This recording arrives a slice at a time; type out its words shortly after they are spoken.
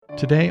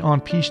Today on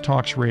Peace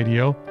Talks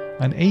Radio,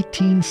 an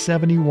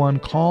 1871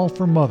 call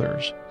for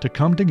mothers to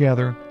come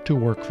together to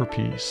work for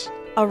peace.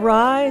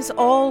 Arise,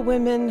 all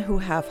women who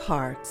have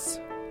hearts.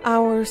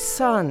 Our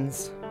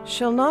sons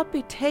shall not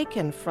be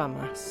taken from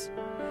us.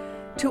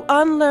 To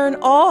unlearn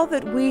all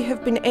that we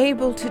have been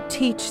able to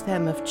teach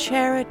them of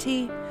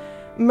charity,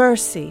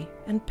 mercy,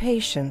 and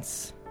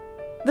patience.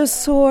 The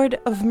sword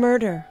of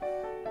murder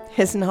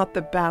is not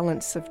the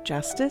balance of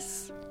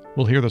justice.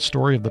 We'll hear the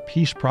story of the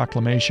Peace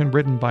Proclamation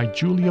written by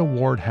Julia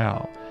Ward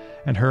Howe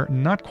and her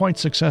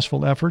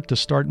not-quite-successful effort to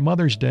start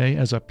Mother's Day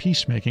as a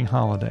peacemaking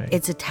holiday.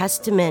 It's a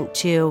testament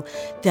to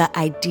the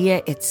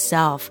idea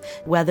itself.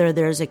 Whether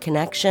there's a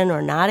connection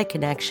or not a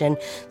connection,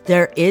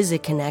 there is a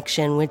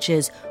connection, which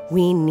is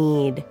we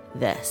need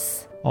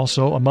this.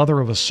 Also, a mother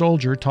of a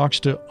soldier talks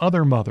to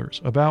other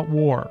mothers about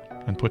war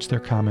and puts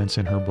their comments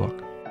in her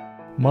book.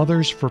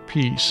 Mothers for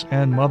Peace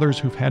and mothers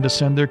who've had to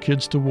send their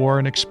kids to war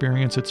and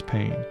experience its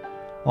pain.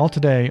 All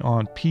today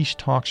on Peace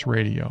Talks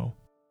Radio.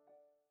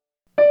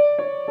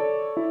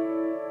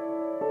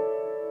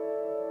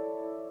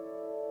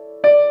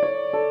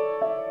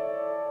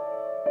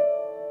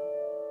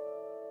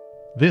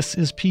 This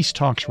is Peace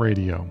Talks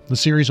Radio, the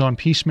series on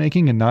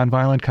peacemaking and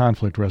nonviolent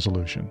conflict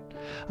resolution.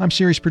 I'm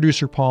series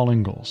producer Paul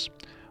Ingalls.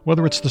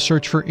 Whether it's the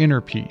search for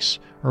inner peace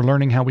or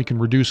learning how we can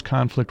reduce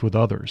conflict with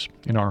others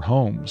in our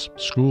homes,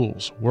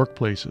 schools,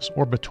 workplaces,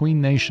 or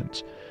between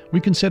nations, we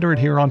consider it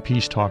here on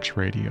Peace Talks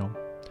Radio.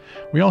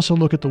 We also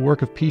look at the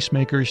work of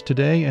peacemakers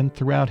today and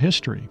throughout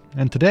history.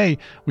 And today,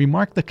 we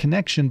mark the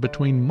connection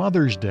between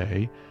Mother's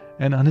Day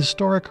and an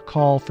historic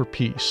call for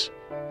peace.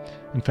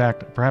 In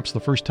fact, perhaps the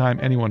first time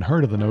anyone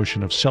heard of the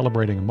notion of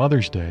celebrating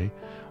Mother's Day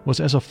was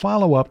as a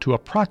follow-up to a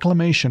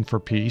proclamation for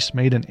peace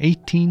made in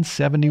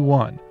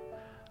 1871,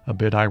 a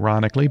bit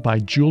ironically by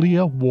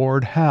Julia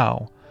Ward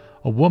Howe,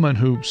 a woman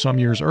who, some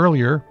years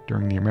earlier,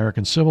 during the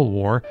American Civil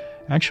War,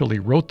 actually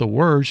wrote the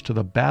words to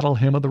the Battle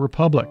Hymn of the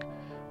Republic,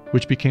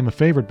 which became a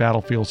favorite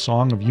battlefield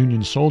song of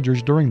Union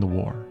soldiers during the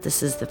war.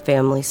 This is the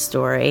family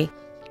story.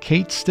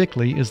 Kate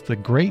Stickley is the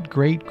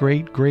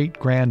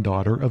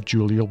great-great-great-great-granddaughter of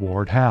Julia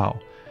Ward Howe.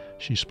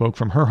 She spoke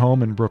from her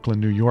home in Brooklyn,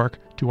 New York,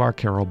 to our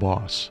Carol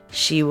Boss.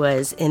 She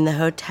was in the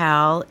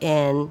hotel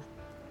in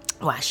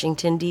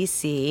Washington,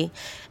 D.C.,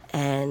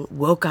 and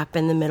woke up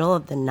in the middle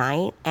of the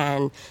night,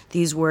 and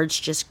these words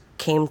just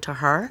came to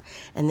her,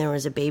 and there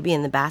was a baby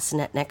in the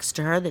bassinet next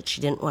to her that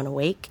she didn't want to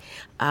wake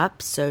up,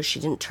 so she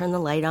didn't turn the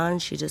light on.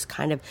 She just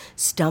kind of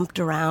stumped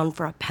around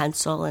for a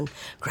pencil and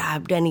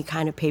grabbed any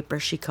kind of paper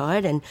she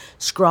could and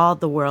scrawled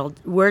the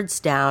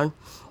words down.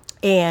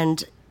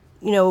 And,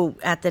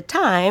 at the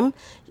time,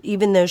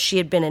 even though she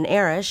had been an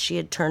heiress, she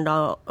had turned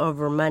all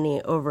over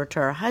money over to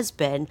her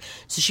husband.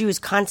 So she was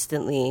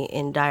constantly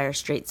in dire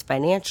straits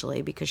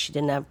financially because she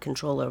didn't have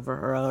control over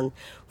her own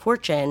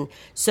fortune.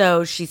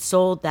 So she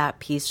sold that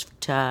piece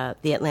to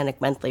the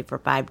Atlantic Monthly for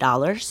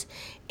 $5.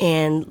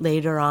 And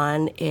later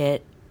on,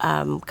 it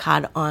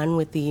caught on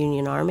with the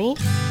Union Army.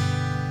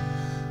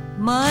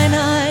 Mine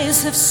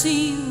eyes have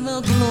seen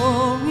the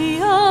glory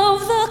of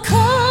the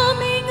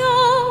coming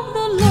of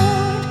the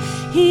Lord.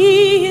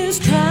 He is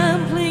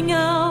trampling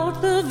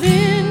out the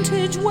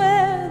vintage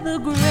where the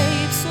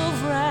grapes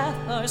of wrath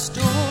are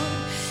stored.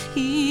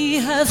 He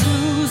has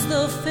loosed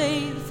the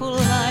faithful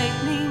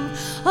lightning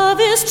of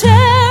his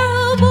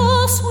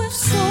terrible swift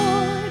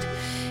sword.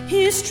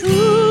 His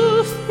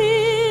truth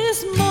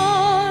is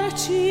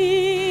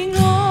marching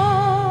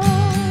on.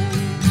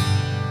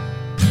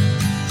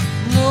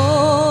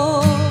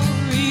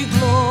 Glory,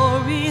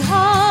 glory,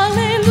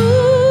 hallelujah.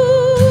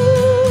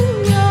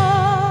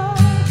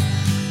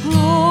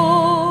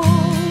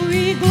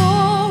 Glory,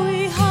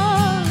 glory,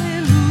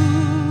 hallelujah.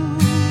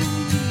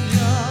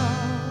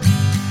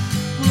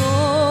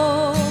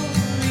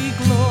 Glory,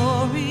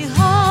 glory,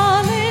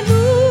 hallelujah.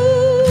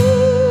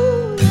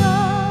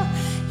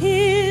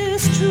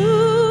 His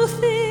truth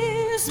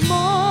is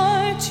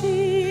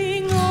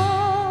marching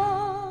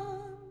on.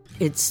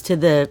 It's to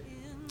the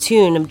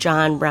tune of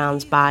John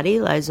Brown's body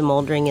lies a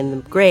moldering in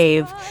the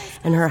grave,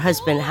 and her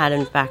husband had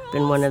in fact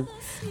been one of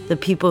the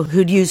people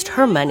who'd used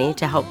her money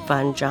to help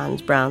fund John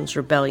Brown's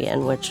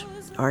rebellion, which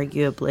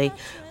arguably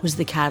was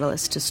the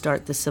catalyst to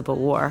start the Civil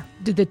War.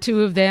 Did the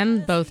two of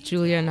them, both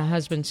Julia and her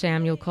husband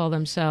Samuel, call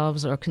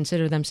themselves or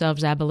consider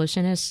themselves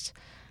abolitionists?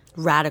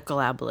 Radical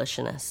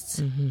abolitionists.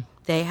 Mm-hmm.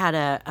 They had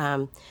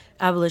a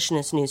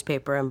abolitionist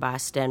newspaper in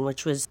Boston,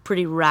 which was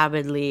pretty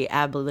rabidly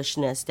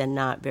abolitionist and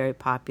not very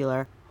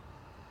popular.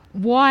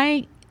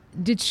 Why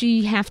did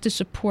she have to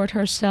support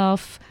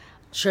herself?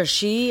 Sure,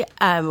 she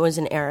was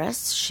an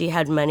heiress. She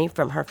had money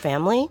from her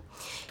family,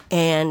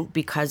 and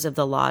because of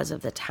the laws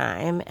of the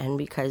time and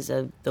because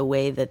of the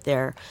way that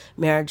their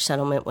marriage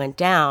settlement went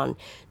down,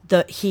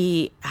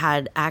 he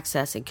had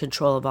access and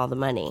control of all the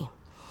money.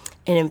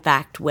 And in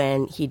fact,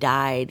 when he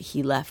died,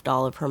 he left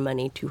all of her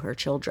money to her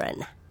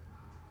children.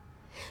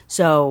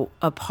 So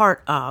a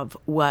part of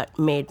what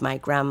made my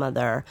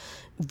grandmother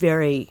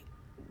very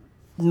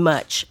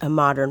much a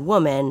modern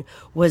woman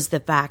was the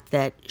fact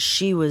that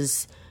she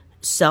was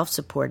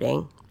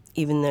self-supporting,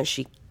 even though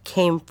she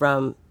came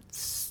from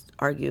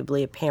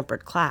arguably a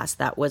pampered class.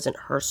 That wasn't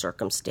her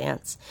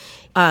circumstance.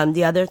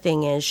 The other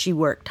thing is she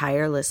worked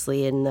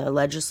tirelessly in the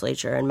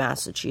legislature in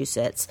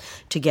Massachusetts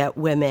to get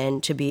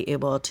women to be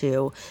able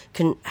to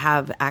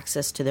have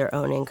access to their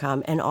own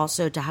income and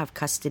also to have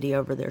custody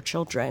over their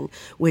children,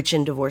 which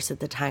in divorce at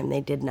the time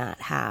they did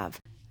not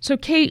have. So,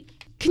 Kate,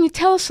 can you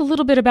tell us a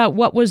little bit about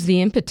what was the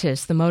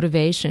impetus, the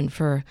motivation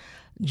for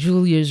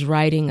Julia's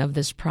writing of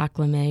this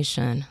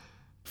proclamation?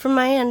 From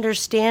my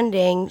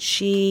understanding,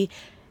 she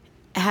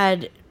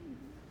had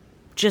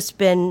just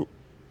been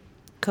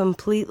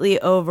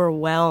completely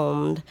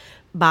overwhelmed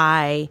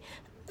by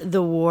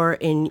the war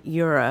in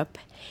Europe,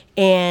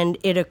 and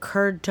it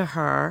occurred to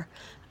her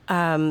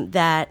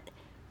that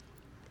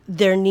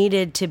there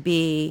needed to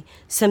be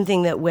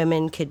something that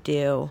women could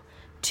do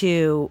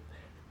to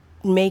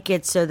make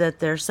it so that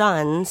their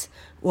sons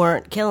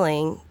weren't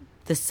killing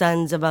the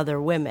sons of other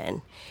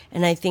women.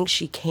 And I think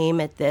she came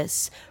at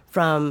this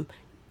from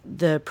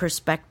the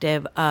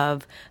perspective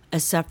of a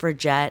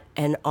suffragette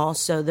and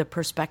also the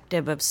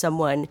perspective of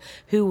someone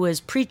who was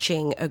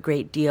preaching a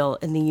great deal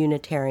in the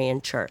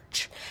Unitarian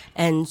Church.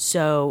 And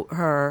so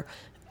her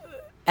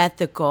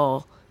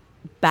ethical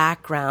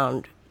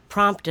background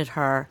prompted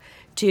her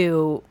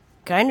to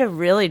kind of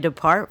really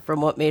depart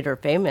from what made her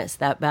famous,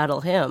 that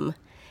battle hymn,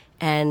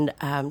 and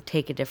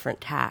take a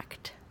different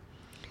tact.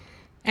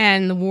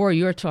 And the war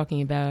you're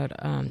talking about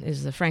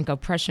is the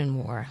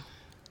Franco-Prussian War.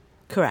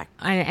 Correct.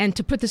 And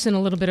to put this in a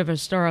little bit of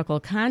historical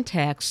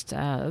context,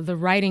 the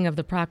writing of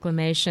the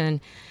proclamation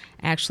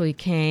actually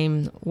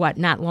came,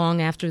 not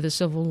long after the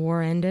Civil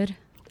War ended?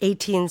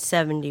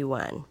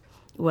 1871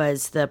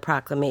 was the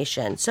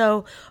proclamation.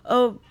 So,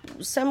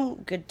 some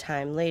good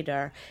time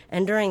later.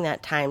 And during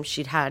that time,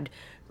 she'd had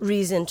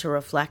reason to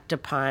reflect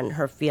upon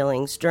her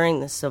feelings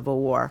during the Civil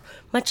War,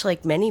 much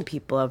like many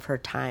people of her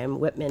time.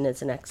 Whitman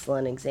is an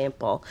excellent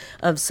example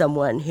of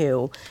someone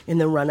who, in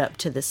the run-up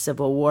to the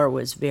Civil War,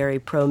 was very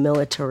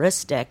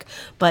pro-militaristic,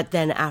 but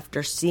then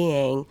after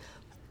seeing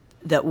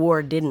that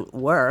war didn't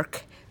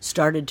work,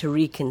 started to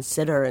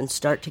reconsider and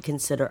start to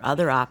consider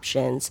other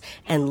options,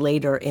 and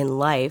later in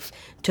life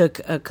took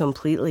a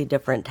completely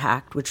different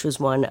tact, which was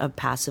one of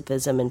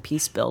pacifism and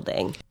peace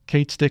building.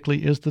 Kate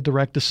Stickley is the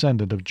direct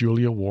descendant of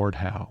Julia Ward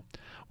Howe.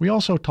 We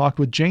also talked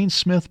with Jane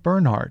Smith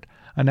Bernhardt,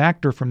 an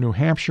actor from New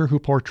Hampshire who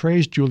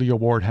portrays Julia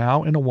Ward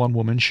Howe in a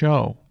one-woman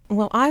show.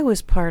 Well, I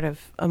was part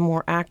of a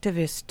more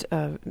activist,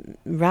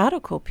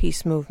 radical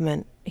peace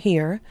movement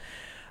here.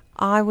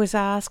 I was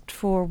asked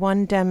for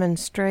one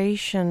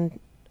demonstration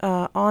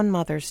on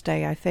Mother's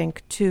Day, I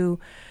think, to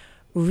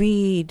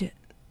read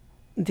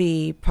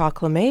the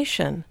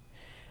proclamation.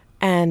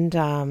 And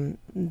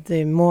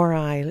the more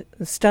I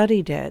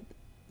studied it,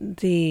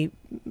 the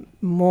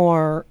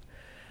more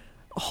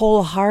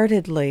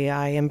wholeheartedly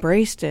I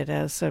embraced it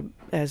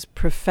as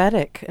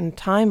prophetic and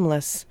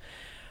timeless,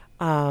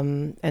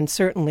 and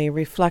certainly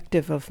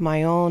reflective of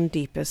my own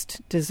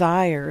deepest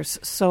desires.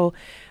 So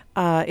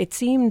it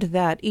seemed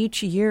that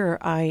each year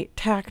I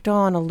tacked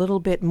on a little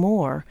bit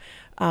more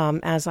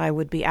as I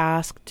would be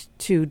asked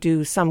to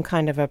do some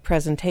kind of a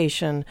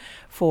presentation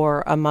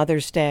for a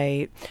Mother's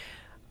Day.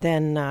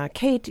 Then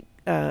Kate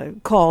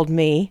called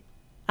me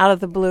out of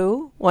the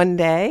blue one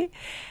day,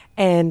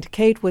 and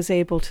Kate was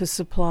able to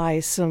supply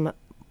some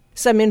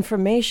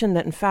information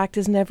that in fact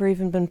has never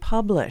even been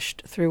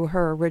published through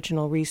her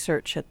original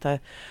research at the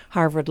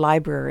Harvard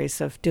Libraries,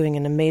 of doing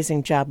an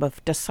amazing job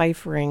of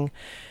deciphering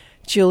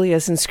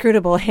Julia's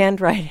inscrutable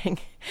handwriting.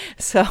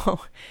 So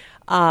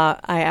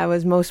I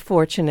was most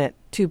fortunate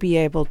to be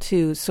able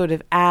to sort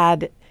of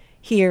add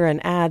here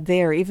and add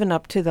there, even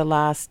up to the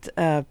last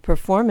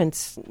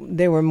performance.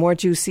 There were more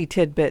juicy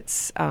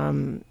tidbits,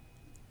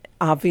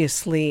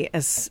 obviously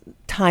as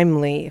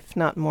timely, if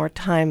not more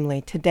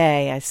timely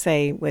today, I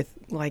say with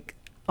like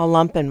a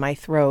lump in my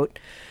throat,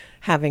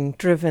 having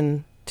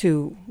driven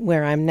to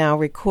where I'm now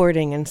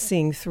recording and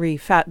seeing 3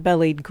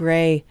 fat-bellied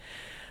gray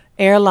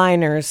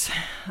airliners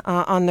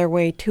on their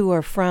way to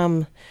or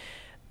from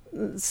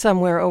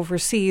somewhere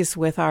overseas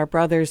with our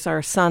brothers,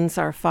 our sons,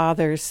 our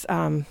fathers.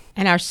 And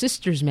our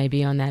sisters may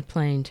be on that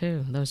plane,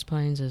 too, those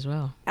planes as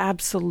well.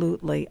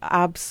 Absolutely,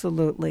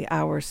 absolutely.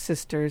 Our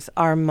sisters,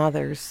 our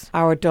mothers,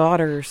 our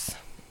daughters.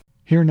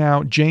 Here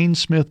now, Jane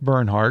Smith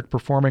Bernhardt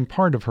performing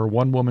part of her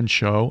one-woman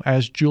show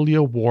as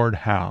Julia Ward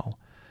Howe,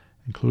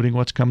 including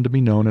what's come to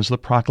be known as the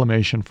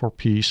Proclamation for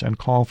Peace and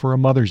Call for a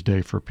Mother's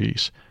Day for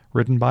Peace,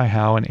 written by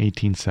Howe in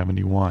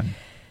 1871.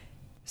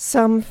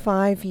 Some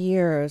 5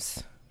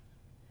 years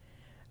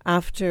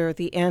after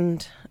the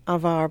end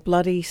of our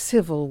bloody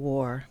Civil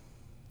War,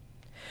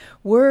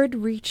 word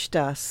reached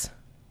us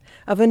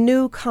of a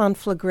new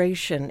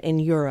conflagration in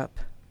Europe.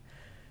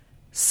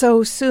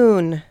 So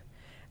soon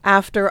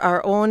after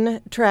our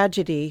own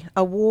tragedy,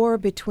 a war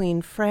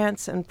between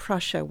France and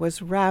Prussia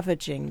was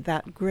ravaging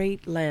that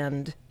great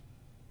land.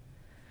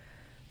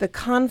 The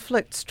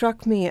conflict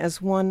struck me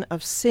as one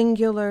of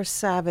singular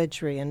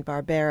savagery and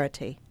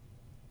barbarity.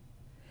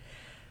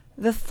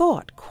 The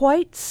thought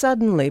quite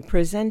suddenly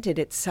presented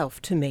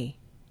itself to me.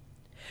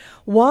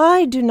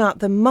 Why do not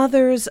the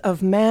mothers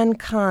of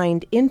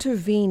mankind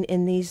intervene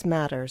in these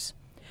matters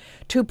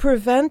to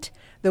prevent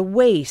the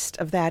waste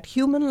of that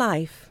human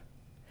life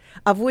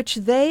of which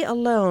they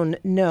alone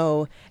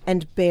know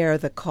and bear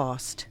the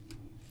cost?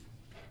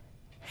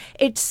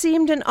 It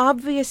seemed an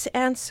obvious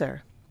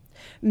answer.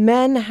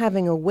 Men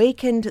having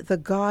awakened the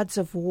gods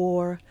of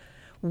war,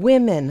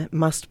 women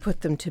must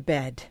put them to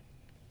bed.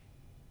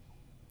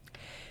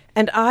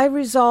 And I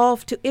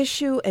resolved to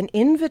issue an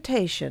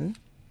invitation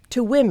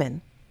to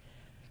women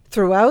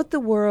throughout the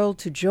world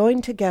to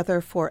join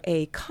together for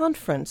a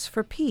conference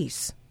for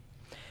peace,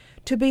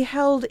 to be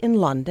held in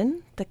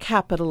London, the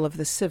capital of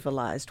the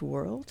civilized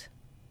world.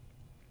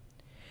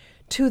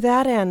 To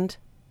that end,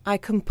 I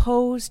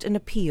composed an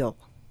appeal.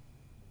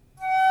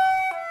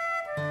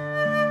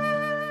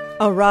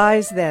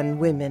 Arise then,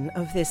 women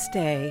of this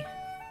day.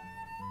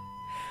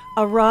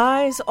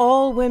 Arise,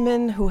 all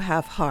women who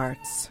have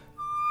hearts.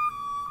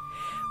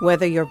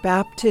 Whether your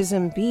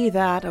baptism be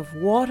that of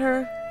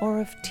water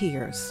or of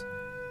tears.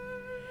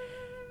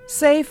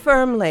 Say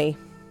firmly,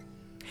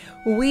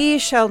 we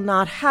shall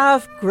not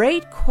have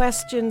great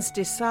questions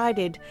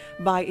decided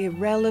by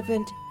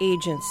irrelevant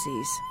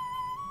agencies.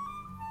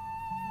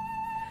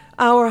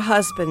 Our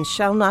husbands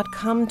shall not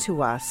come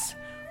to us,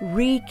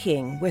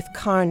 reeking with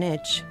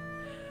carnage,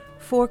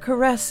 for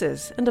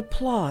caresses and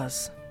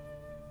applause.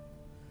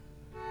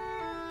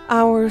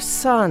 Our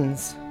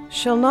sons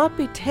shall not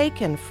be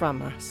taken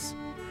from us,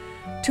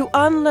 to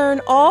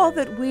unlearn all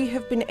that we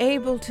have been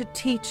able to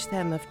teach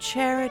them of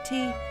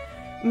charity,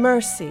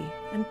 mercy,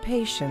 and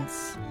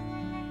patience.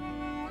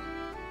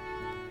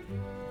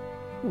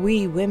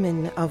 We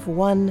women of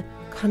one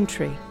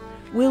country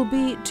will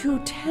be too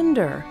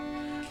tender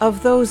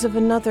of those of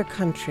another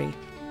country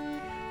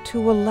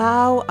to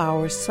allow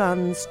our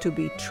sons to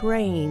be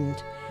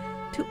trained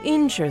to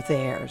injure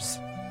theirs.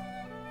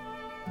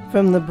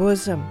 From the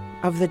bosom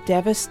of the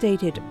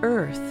devastated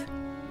earth,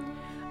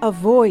 a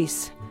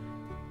voice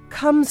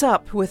comes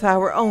up with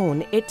our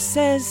own. It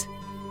says,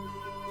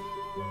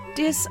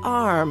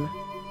 disarm,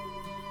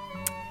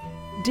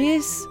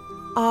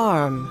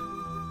 disarm.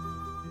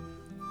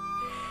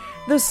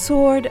 The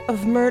sword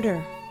of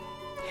murder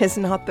is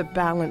not the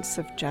balance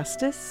of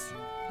justice.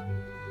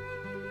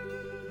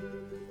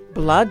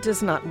 Blood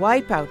does not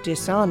wipe out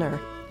dishonor,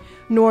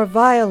 nor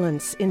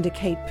violence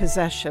indicate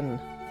possession.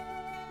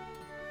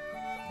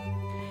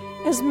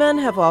 As men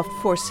have oft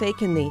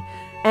forsaken the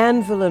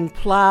anvil and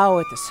plow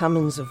at the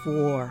summons of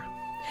war,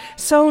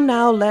 so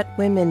now let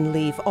women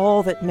leave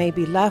all that may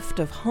be left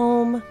of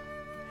home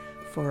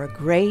for a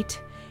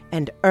great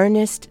and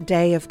earnest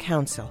day of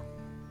council.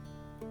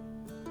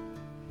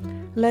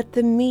 Let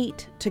them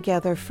meet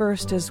together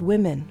first as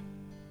women,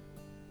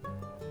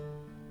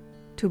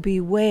 to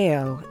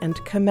bewail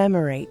and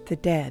commemorate the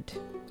dead.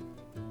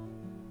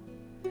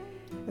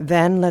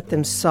 Then let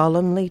them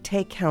solemnly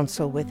take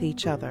counsel with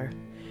each other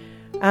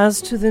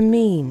as to the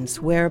means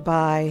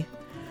whereby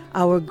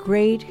our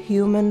great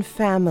human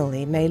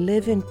family may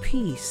live in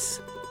peace,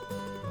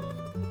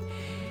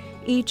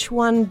 each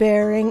one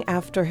bearing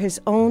after his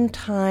own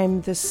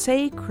time the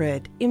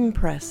sacred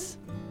impress,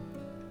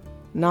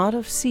 not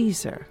of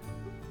Caesar,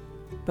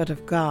 but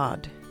of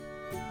God.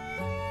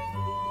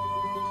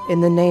 In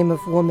the name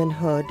of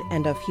womanhood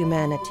and of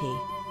humanity,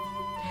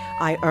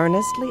 I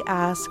earnestly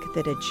ask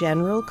that a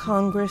general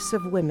congress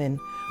of women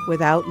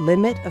without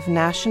limit of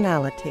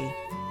nationality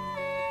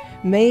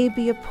may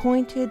be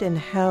appointed and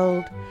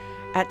held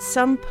at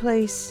some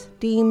place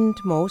deemed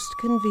most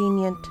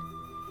convenient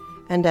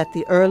and at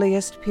the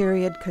earliest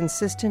period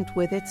consistent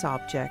with its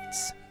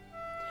objects,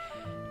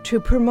 to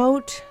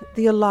promote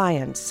the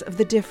alliance of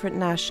the different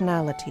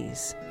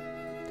nationalities,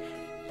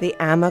 the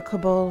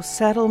amicable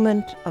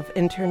settlement of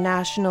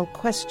international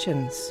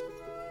questions,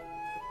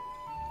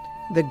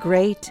 the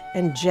great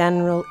and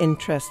general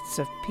interests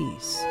of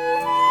peace.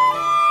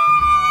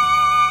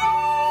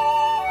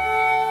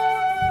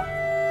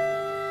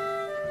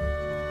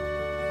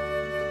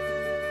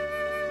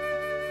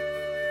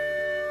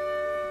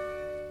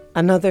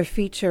 Another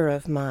feature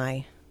of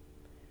my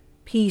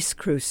peace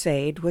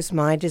crusade was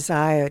my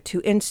desire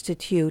to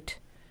institute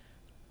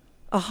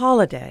a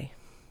holiday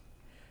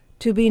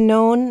to be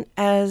known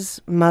as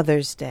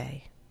Mother's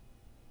Day,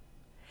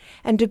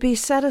 and to be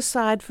set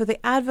aside for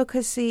the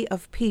advocacy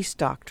of peace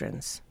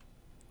doctrines,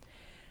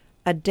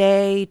 a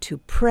day to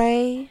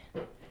pray,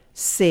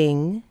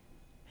 sing,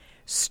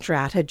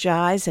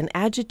 strategize, and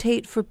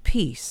agitate for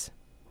peace.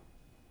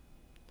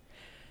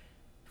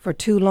 For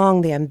too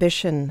long the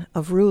ambition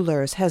of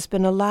rulers has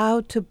been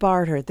allowed to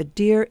barter the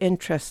dear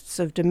interests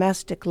of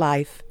domestic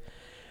life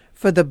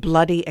for the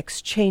bloody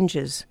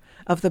exchanges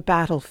of the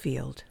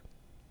battlefield.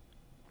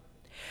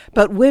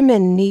 But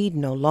women need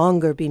no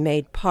longer be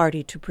made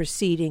party to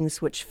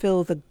proceedings which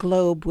fill the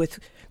globe with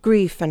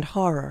grief and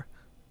horror.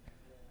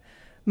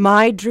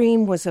 My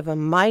dream was of a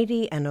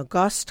mighty and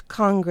august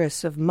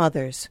congress of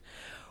mothers,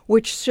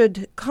 which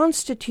should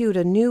constitute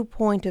a new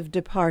point of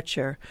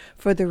departure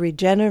for the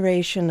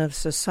regeneration of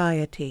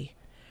society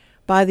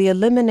by the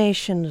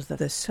elimination of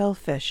the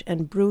selfish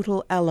and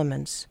brutal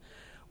elements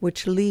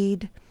which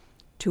lead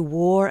to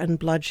war and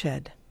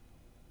bloodshed.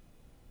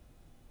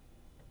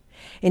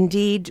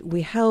 Indeed,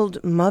 we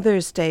held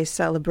Mother's Day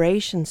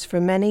celebrations for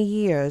many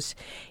years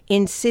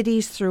in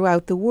cities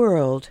throughout the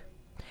world,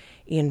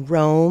 in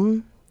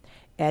Rome,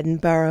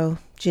 Edinburgh,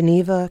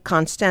 Geneva,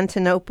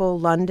 Constantinople,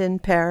 London,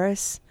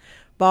 Paris,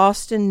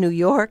 Boston, New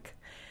York.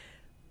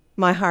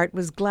 My heart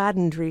was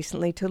gladdened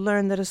recently to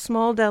learn that a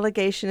small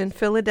delegation in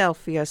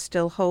Philadelphia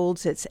still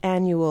holds its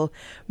annual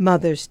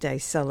Mother's Day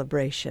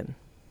celebration.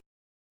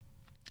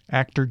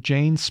 Actor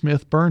Jane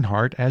Smith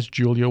Bernhardt as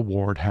Julia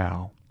Ward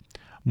Howe.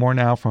 More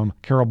now from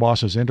Carol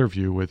Boss's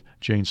interview with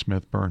Jane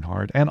Smith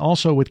Bernhardt, and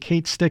also with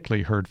Kate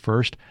Stickley, heard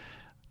first,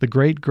 the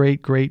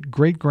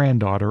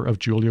great-great-great-great-granddaughter of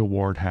Julia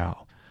Ward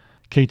Howe.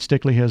 Kate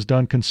Stickley has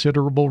done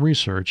considerable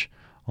research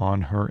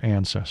on her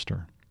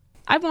ancestor.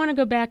 I want to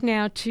go back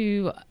now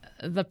to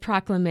the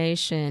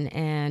proclamation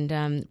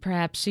and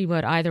perhaps see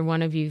what either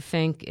one of you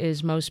think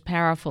is most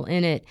powerful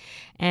in it.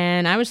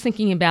 And I was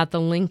thinking about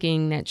the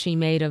linking that she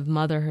made of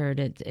motherhood,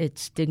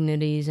 its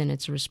dignities and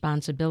its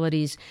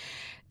responsibilities.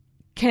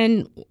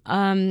 Can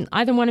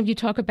either one of you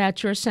talk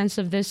about your sense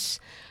of this,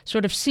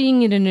 sort of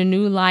seeing it in a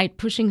new light,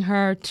 pushing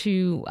her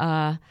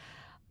to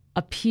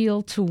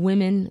appeal to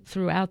women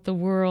throughout the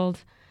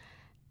world,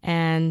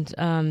 and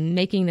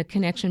making the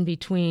connection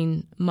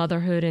between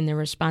motherhood and their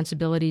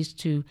responsibilities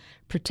to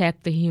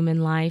protect the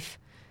human life?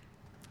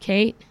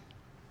 Kate?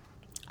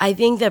 I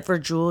think that for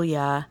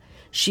Julia,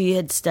 she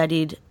had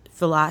studied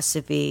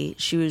philosophy.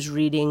 She was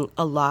reading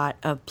a lot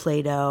of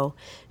Plato.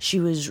 She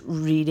was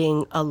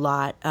reading a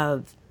lot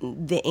of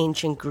the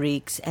ancient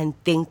Greeks and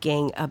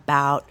thinking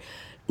about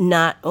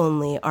not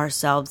only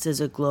ourselves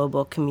as a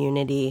global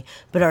community,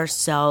 but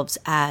ourselves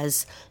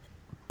as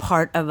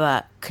part of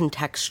a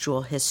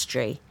contextual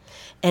history.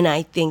 And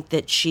I think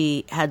that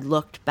she had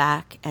looked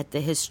back at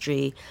the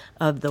history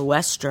of the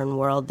Western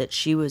world that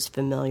she was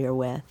familiar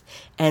with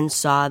and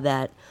saw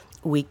that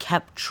we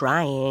kept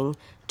trying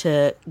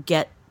to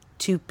get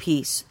to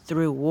peace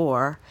through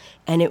war,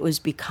 and it was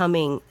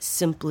becoming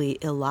simply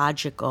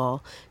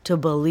illogical to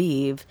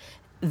believe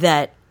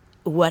that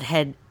what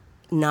had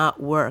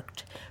not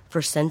worked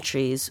for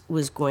centuries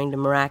was going to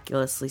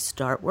miraculously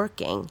start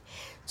working.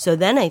 So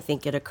then I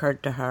think it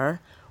occurred to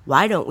her,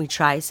 why don't we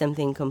try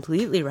something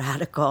completely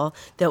radical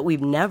that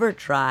we've never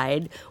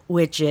tried,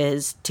 which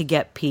is to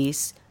get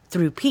peace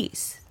through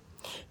peace?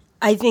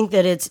 I think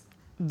that it's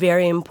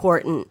very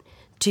important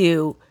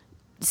to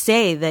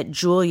say that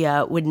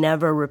Julia would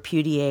never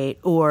repudiate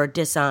or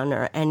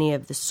dishonor any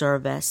of the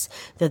service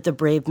that the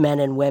brave men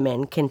and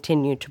women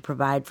continue to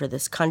provide for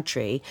this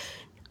country.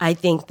 I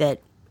think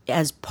that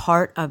as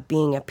part of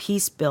being a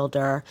peace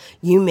builder,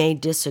 you may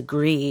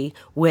disagree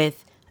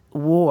with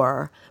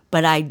war,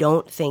 but I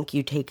don't think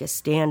you take a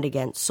stand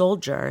against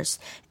soldiers.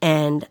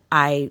 And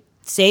I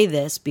say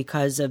this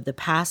because of the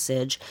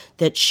passage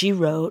that she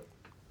wrote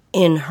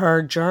in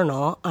her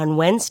journal on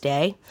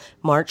Wednesday,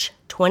 March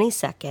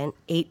 22nd,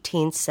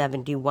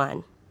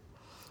 1871.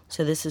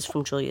 So this is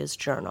from Julia's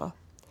journal.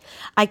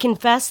 I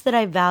confess that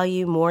I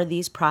value more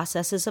these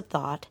processes of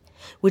thought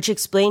which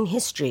explain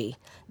history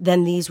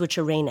than these which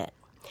arraign it.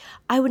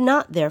 I would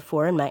not,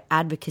 therefore, in my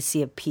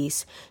advocacy of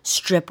peace,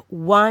 strip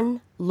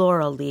one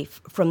laurel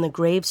leaf from the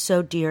grave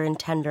so dear and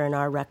tender in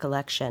our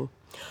recollection.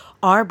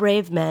 Our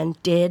brave men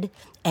did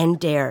and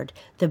dared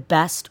the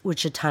best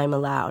which a time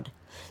allowed.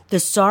 The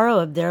sorrow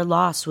of their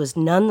loss was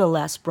none the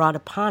less brought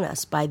upon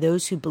us by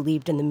those who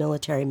believed in the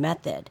military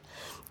method.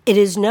 It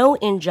is no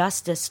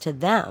injustice to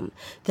them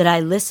that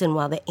I listen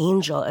while the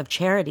angel of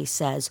charity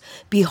says,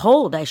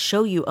 "Behold, I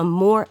show you a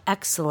more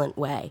excellent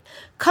way.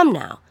 Come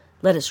now,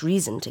 let us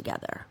reason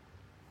together."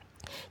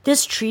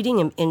 This treating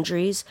of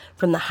injuries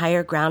from the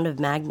higher ground of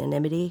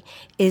magnanimity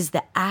is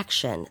the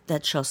action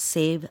that shall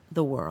save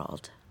the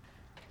world.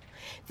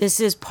 This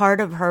is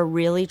part of her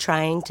really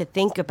trying to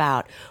think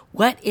about,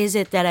 what is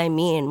it that I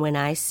mean when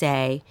I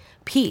say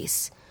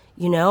peace?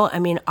 You know, I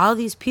mean, all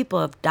these people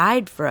have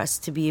died for us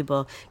to be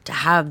able to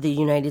have the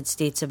United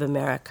States of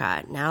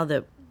America. Now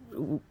that,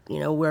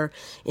 we're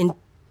in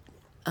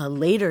a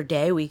later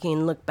day, we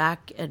can look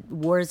back at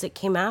wars that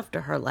came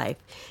after her life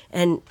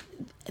and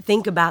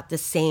think about the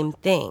same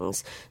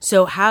things.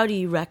 So how do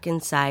you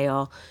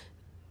reconcile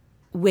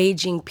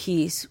waging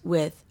peace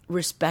with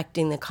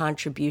respecting the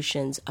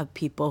contributions of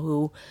people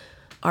who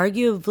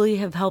arguably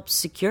have helped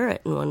secure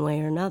it in one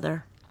way or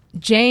another?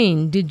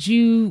 Jane, did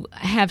you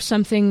have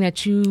something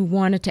that you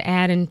wanted to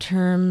add in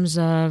terms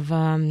of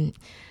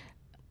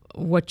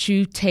what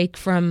you take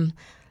from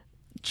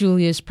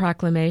Julia's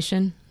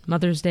proclamation,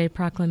 Mother's Day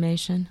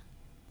proclamation?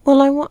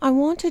 Well, I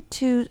wanted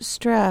to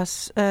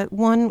stress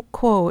one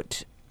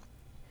quote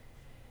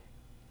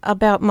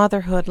about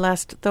motherhood,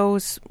 lest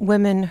those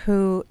women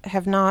who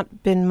have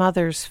not been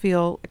mothers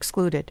feel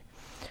excluded.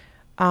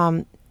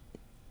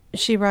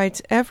 She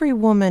writes, "Every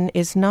woman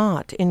is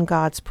not in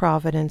God's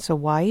providence a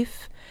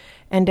wife,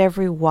 and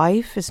every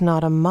wife is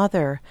not a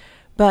mother,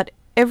 but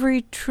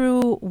every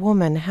true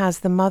woman has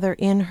the mother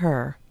in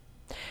her.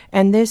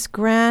 And this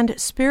grand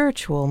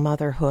spiritual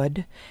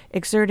motherhood,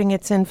 exerting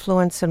its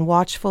influence and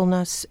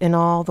watchfulness in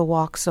all the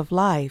walks of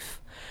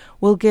life,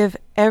 will give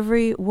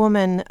every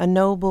woman a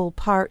noble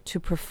part to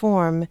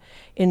perform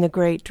in the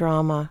great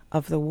drama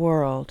of the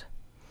world.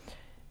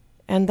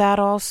 And that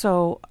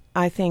also,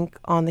 I think,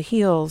 on the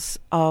heels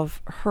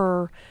of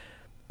her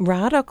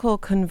radical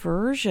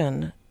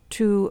conversion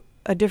to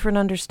a different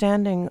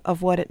understanding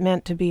of what it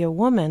meant to be a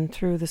woman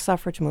through the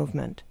suffrage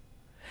movement.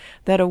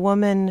 That a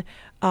woman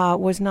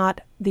was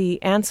not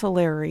the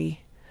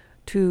ancillary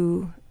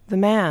to the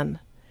man,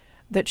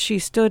 that she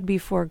stood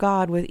before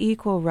God with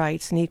equal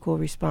rights and equal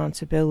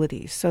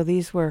responsibilities. So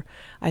these were,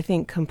 I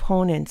think,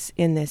 components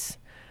in this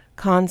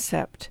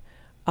concept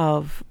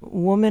of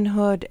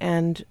womanhood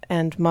and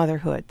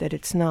motherhood, that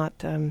it's not,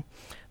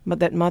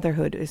 that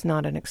motherhood is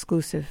not an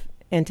exclusive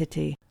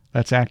entity.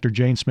 That's actor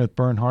Jane Smith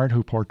Bernhardt,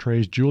 who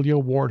portrays Julia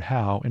Ward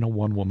Howe in a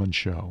one-woman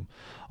show.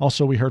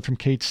 Also, we heard from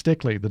Kate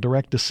Stickley, the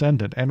direct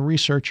descendant and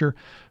researcher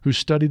who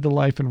studied the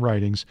life and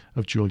writings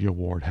of Julia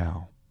Ward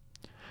Howe.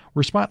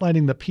 We're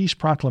spotlighting the peace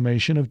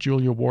proclamation of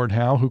Julia Ward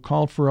Howe, who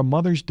called for a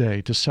Mother's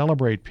Day to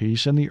celebrate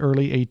peace in the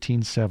early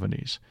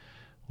 1870s.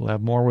 We'll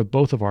have more with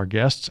both of our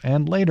guests,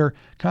 and later,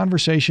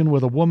 conversation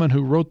with a woman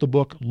who wrote the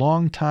book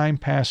Long Time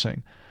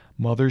Passing,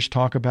 Mothers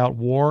Talk About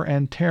War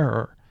and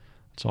Terror.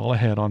 It's all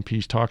ahead on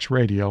Peace Talks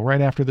Radio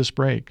right after this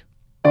break.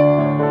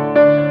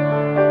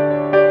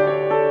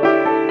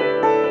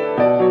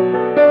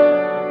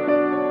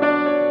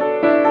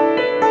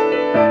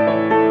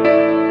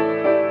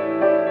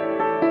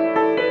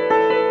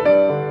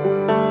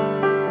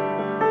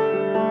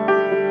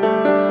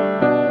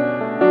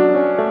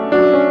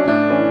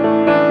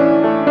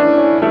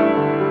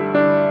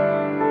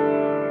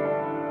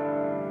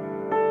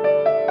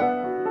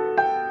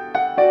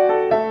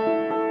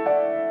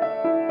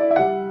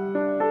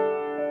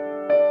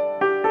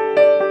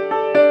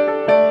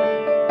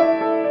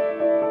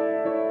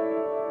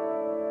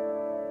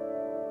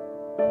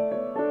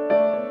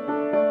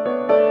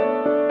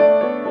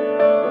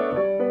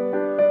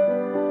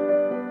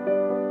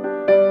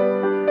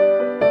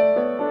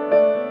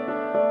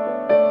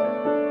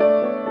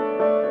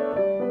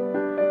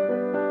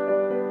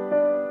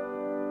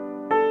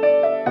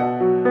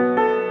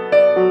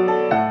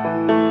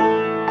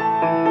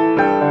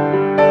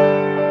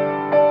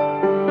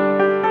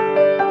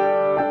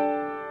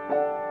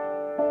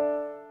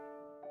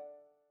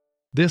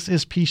 This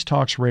is Peace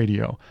Talks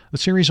Radio, the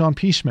series on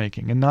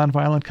peacemaking and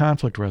nonviolent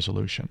conflict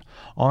resolution,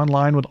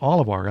 online with all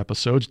of our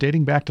episodes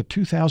dating back to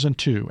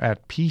 2002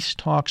 at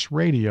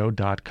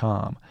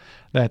peacetalksradio.com.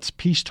 That's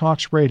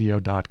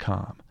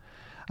peacetalksradio.com.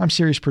 I'm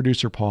series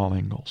producer Paul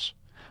Ingalls.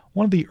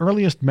 One of the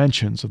earliest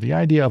mentions of the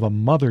idea of a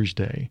Mother's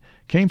Day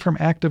came from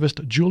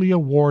activist Julia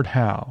Ward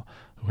Howe,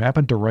 who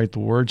happened to write the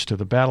words to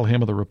the Battle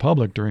Hymn of the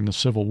Republic during the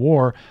Civil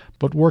War,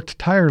 but worked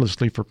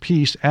tirelessly for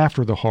peace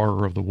after the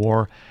horror of the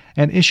war,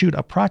 and issued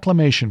a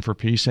proclamation for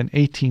peace in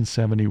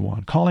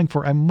 1871, calling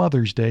for a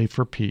Mother's Day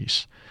for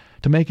peace,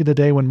 to make it a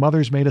day when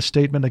mothers made a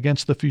statement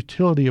against the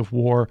futility of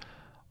war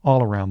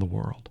all around the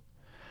world.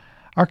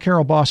 Our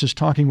Carol Boss is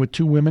talking with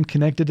two women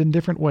connected in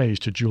different ways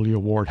to Julia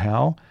Ward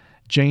Howe.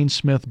 Jane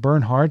Smith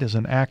Bernhardt is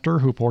an actor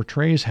who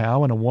portrays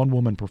Howe in a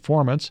one-woman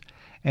performance,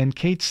 and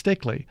Kate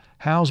Stickley,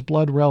 Howe's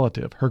blood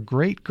relative, her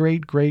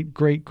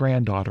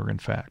great-great-great-great-granddaughter, in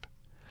fact.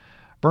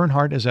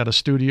 Bernhardt is at a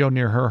studio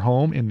near her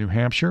home in New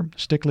Hampshire.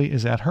 Stickley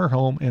is at her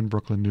home in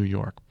Brooklyn, New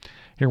York.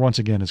 Here once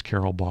again is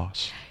Carol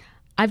Boss.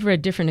 I've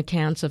read different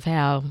accounts of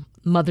how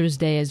Mother's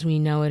Day, as we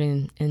know it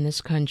in this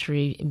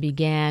country,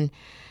 began.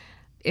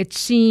 It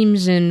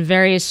seems in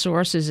various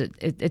sources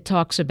it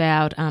talks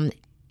about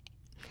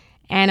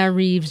Anna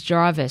Reeves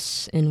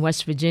Jarvis in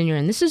West Virginia,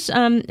 and this is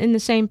in the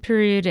same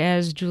period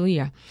as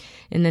Julia,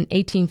 in the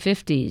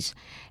 1850s.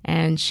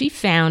 And she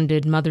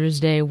founded Mother's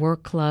Day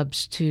work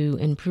clubs to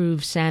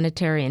improve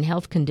sanitary and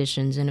health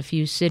conditions in a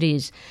few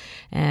cities.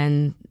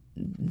 And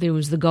there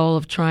was the goal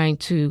of trying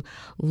to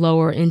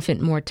lower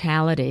infant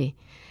mortality.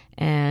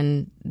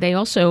 And they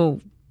also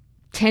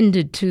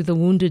tended to the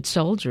wounded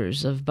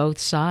soldiers of both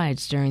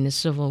sides during the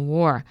Civil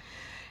War.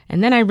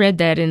 And then I read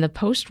that in the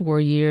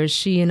post-war years,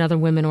 she and other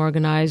women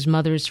organized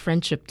Mother's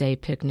Friendship Day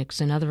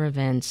picnics and other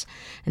events,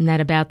 and that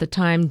about the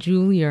time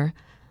Julia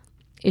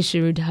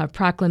issued her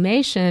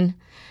proclamation,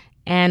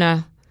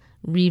 Anna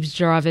Reeves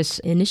Jarvis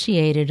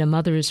initiated a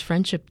Mother's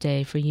Friendship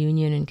Day for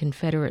Union and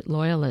Confederate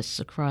loyalists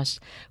across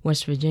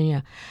West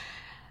Virginia.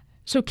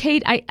 So,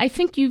 Kate, I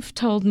think you've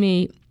told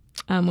me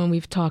when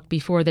we've talked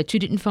before that you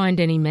didn't find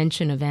any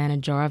mention of Anna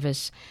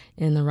Jarvis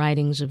in the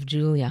writings of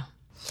Julia.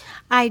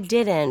 I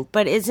didn't,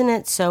 but isn't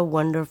it so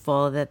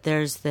wonderful that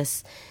there's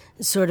this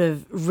sort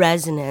of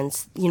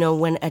resonance.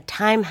 When a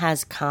time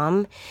has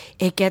come,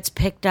 it gets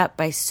picked up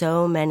by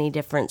so many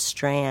different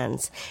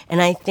strands.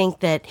 And I think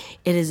that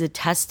it is a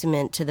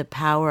testament to the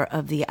power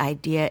of the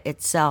idea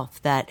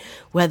itself, that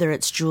whether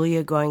it's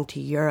Julia going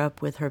to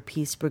Europe with her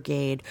Peace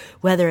Brigade,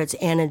 whether it's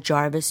Anna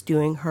Jarvis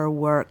doing her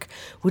work,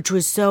 which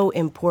was so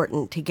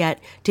important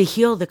to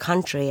heal the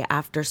country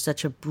after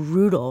such a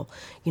brutal,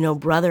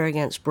 brother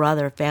against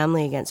brother,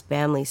 family against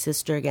family,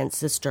 sister against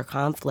sister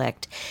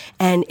conflict.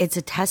 And it's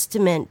a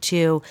testament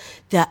to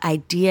the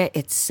idea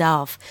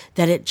itself,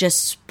 that it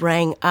just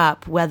sprang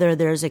up. Whether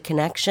there's a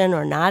connection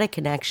or not a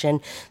connection,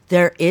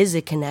 there is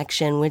a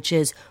connection, which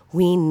is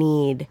we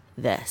need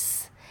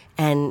this.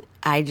 And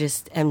I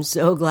just am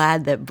so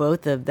glad that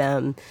both of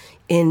them,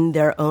 in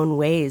their own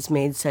ways,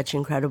 made such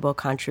incredible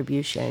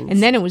contributions.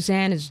 And then it was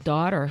Anna's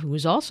daughter, who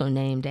was also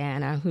named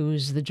Anna,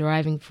 who's the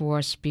driving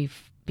force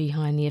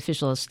behind the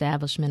official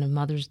establishment of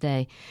Mother's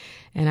Day.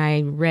 And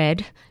I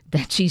read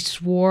that she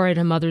swore at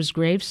her mother's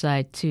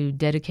gravesite to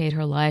dedicate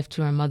her life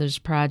to her mother's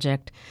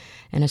project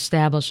and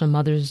establish a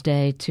Mother's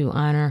Day to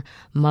honor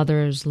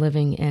mothers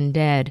living and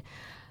dead.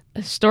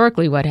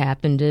 Historically, what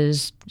happened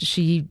is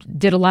she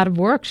did a lot of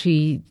work.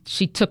 She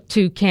took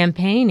to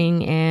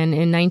campaigning, and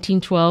in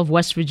 1912,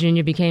 West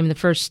Virginia became the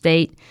first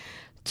state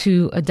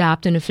to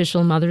adopt an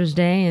official Mother's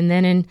Day. And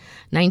then in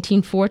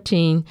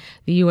 1914,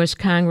 the U.S.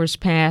 Congress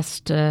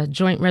passed a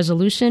joint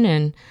resolution,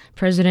 and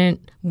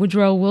President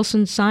Woodrow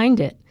Wilson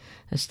signed it,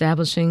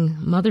 establishing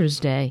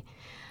Mother's Day.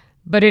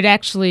 But it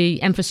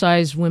actually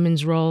emphasized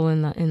women's role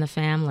in the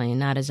family, and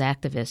not as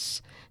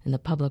activists in the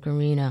public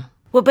arena.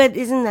 Well, but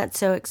isn't that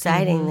so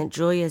exciting that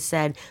Julia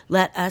said,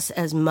 let us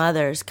as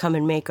mothers come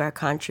and make our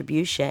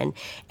contribution,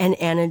 and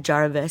Anna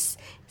Jarvis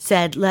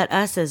said, let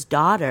us as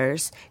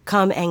daughters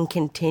come and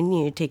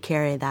continue to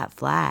carry that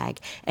flag.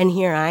 And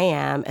here I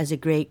am as a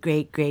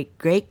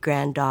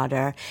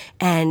great-great-great-great-granddaughter,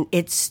 and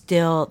it's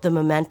still, the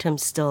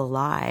momentum's still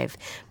alive.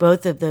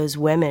 Both of those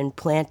women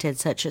planted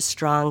such a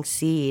strong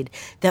seed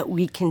that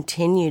we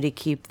continue to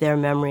keep their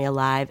memory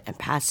alive and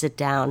pass it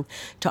down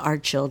to our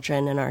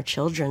children and our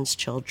children's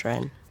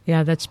children.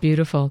 Yeah, that's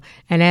beautiful.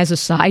 And as a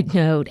side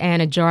note,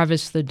 Anna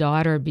Jarvis, the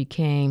daughter,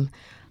 became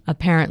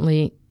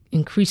apparently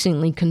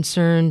increasingly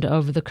concerned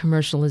over the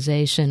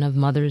commercialization of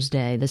Mother's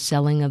Day, the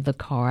selling of the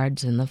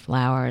cards and the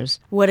flowers.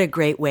 What a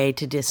great way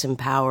to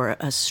disempower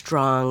a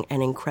strong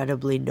and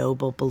incredibly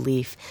noble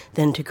belief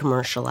than to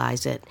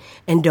commercialize it.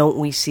 And don't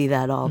we see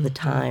that all the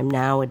time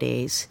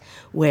nowadays,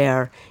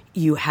 where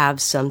you have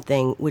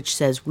something which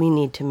says we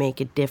need to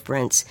make a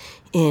difference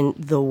in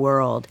the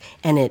world,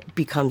 and it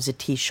becomes a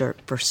T-shirt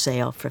for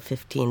sale for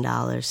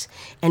 $15.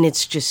 And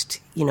it's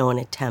just, an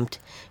attempt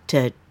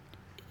to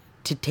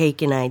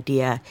take an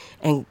idea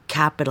and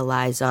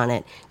capitalize on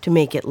it to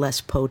make it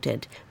less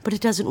potent. But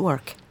it doesn't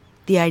work.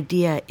 The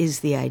idea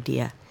is the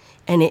idea,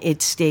 and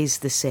it stays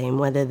the same,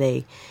 whether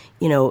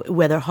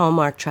whether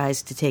Hallmark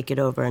tries to take it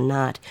over or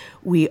not.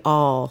 We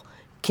all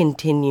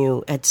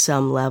continue at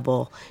some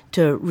level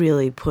to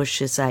really push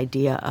this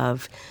idea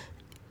of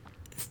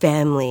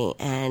family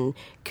and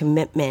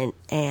commitment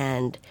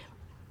and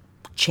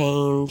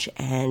change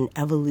and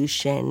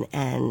evolution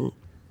and,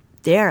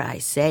 dare I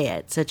say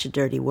it, such a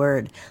dirty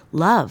word,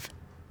 love.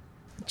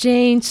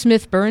 Jane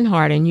Smith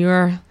Bernhardt, in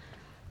your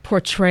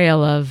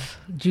portrayal of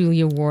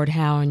Julia Ward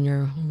Howe in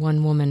your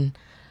one-woman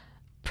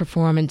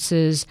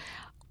performances,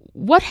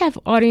 what have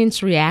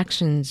audience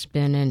reactions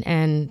been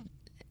and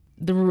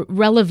the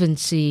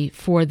relevancy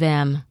for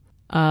them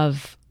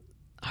of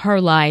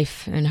her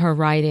life and her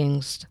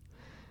writings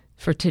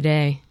for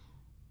today?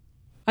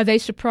 Are they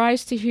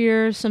surprised to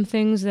hear some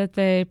things that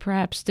they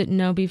perhaps didn't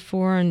know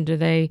before, and do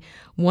they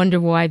wonder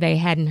why they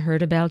hadn't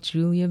heard about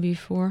Julia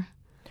before?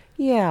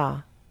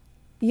 Yeah,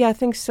 I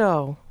think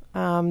so.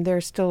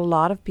 There's still a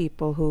lot of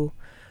people who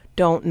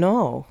don't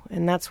know,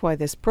 and that's why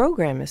this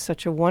program is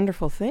such a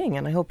wonderful thing,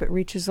 and I hope it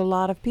reaches a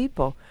lot of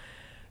people,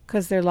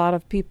 because there are a lot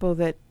of people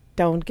that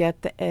don't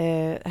get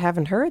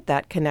haven't heard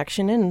that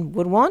connection and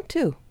would want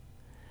to.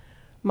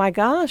 My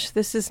gosh,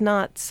 this is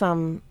not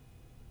some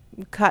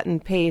cut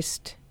and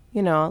paste,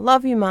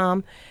 love you,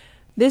 Mom.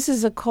 This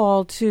is a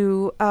call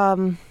to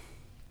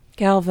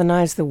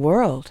galvanize the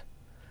world.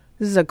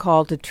 This is a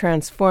call to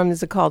transform. This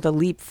is a call to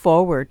leap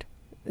forward.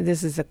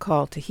 This is a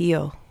call to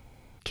heal.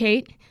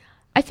 Kate,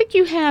 I think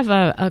you have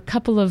a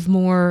couple of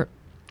more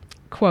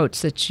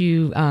quotes that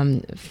you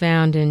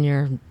found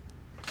in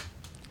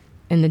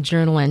the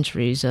journal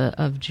entries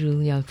of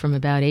Julia from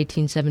about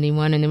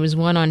 1871, and there was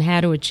one on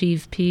how to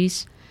achieve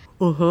peace.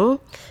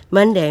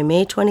 Monday,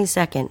 May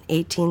 22nd,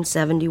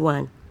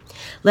 1871.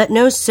 Let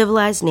no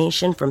civilized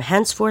nation from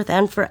henceforth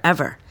and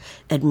forever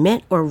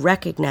admit or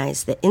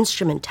recognize the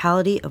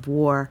instrumentality of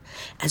war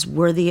as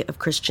worthy of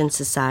Christian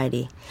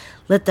society.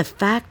 Let the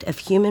fact of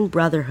human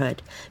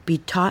brotherhood be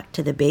taught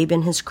to the babe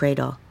in his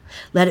cradle.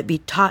 Let it be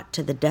taught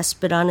to the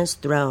despot on his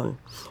throne.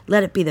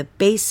 Let it be the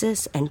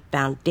basis and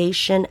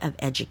foundation of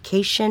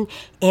education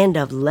and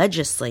of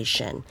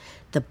legislation,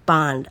 the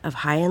bond of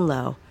high and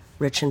low,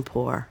 rich and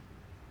poor.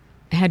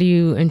 How do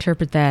you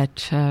interpret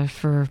that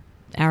for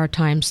our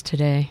times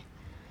today?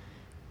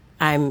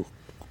 I'm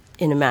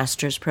in a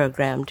master's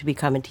program to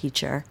become a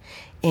teacher,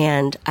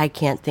 and I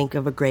can't think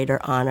of a greater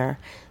honor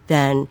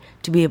than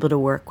to be able to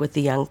work with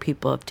the young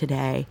people of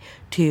today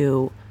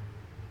to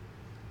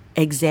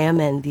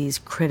examine these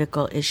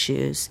critical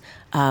issues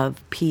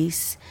of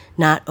peace,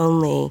 not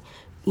only,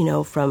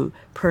 from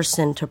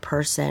person to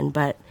person,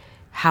 but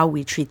how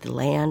we treat the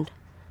land,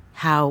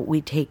 how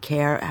we take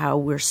care, how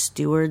we're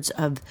stewards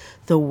of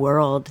the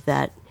world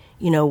that,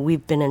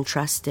 we've been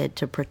entrusted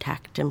to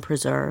protect and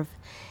preserve.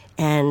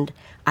 And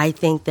I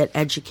think that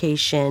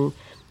education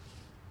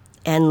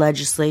and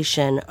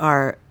legislation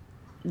are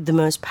the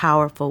most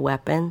powerful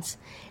weapons.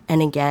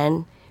 And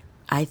again,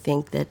 I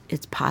think that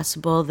it's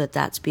possible that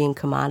that's being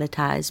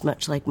commoditized,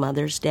 much like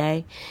Mother's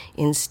Day.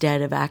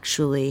 Instead of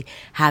actually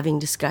having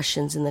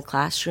discussions in the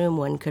classroom,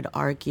 one could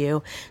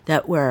argue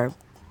that we're,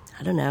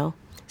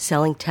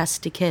 selling tests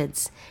to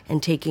kids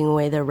and taking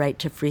away their right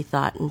to free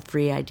thought and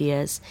free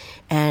ideas.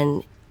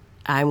 And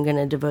I'm going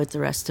to devote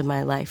the rest of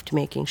my life to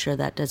making sure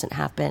that doesn't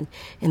happen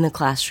in the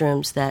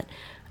classrooms that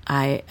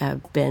I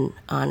have been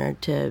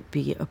honored to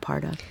be a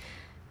part of.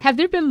 Have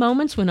there been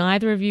moments when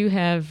either of you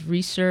have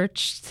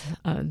researched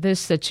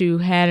this, that you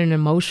had an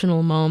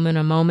emotional moment,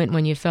 a moment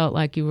when you felt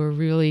like you were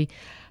really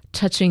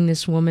touching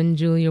this woman,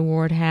 Julia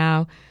Ward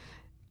Howe?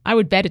 I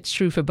would bet it's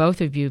true for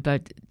both of you,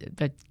 but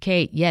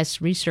Kate,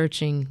 yes,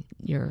 researching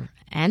your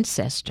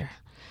ancestor.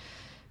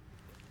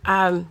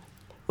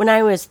 When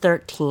I was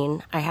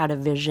 13, I had a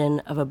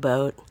vision of a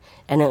boat,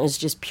 and it was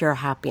just pure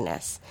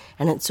happiness.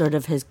 And it sort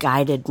of has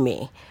guided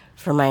me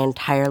for my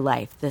entire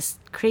life. This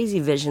crazy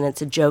vision,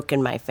 it's a joke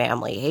in my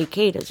family. Hey,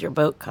 Kate, does your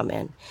boat come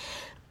in?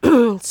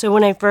 So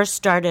when I first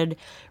started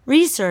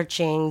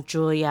researching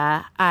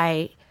Julia,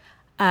 I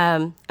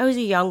was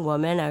a young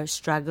woman. I was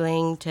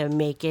struggling to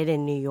make it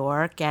in New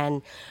York,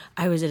 and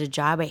I was at a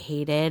job I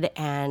hated,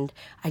 and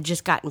I'd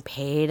just gotten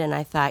paid, and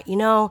I thought,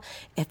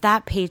 if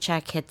that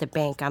paycheck hit the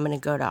bank, I'm going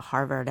to go to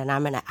Harvard, and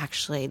I'm going to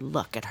actually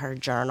look at her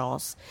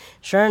journals.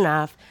 Sure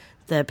enough,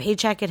 the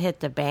paycheck had hit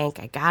the bank.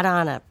 I got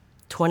on a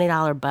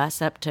 $20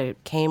 bus up to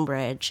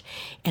Cambridge,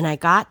 and I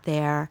got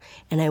there,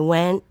 and I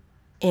went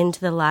into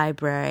the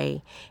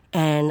library,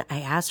 and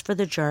I asked for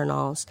the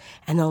journals,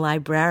 and the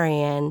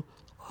librarian,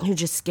 who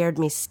just scared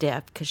me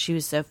stiff because she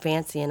was so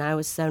fancy and I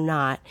was so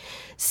not,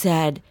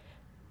 said,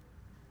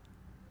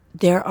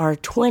 there are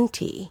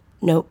 20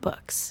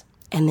 notebooks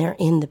and they're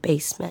in the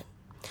basement.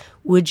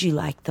 Would you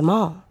like them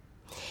all?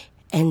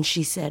 And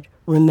she said,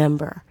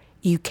 remember,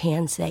 you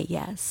can say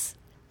yes.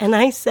 And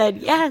I said,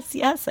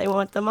 yes, I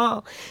want them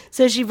all.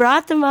 So she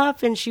brought them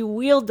up and she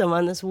wheeled them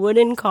on this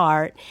wooden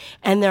cart.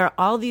 And there are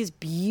all these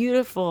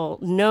beautiful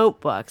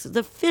notebooks,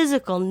 the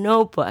physical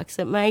notebooks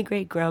that my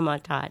great-grandma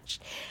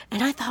touched.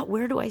 And I thought,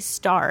 where do I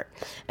start?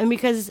 And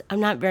because I'm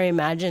not very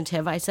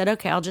imaginative, I said,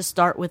 okay, I'll just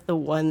start with the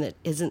one that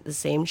isn't the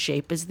same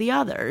shape as the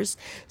others.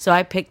 So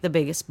I picked the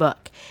biggest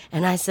book.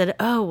 And I said,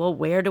 oh, well,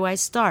 where do I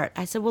start?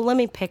 I said, well, let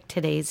me pick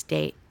today's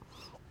date.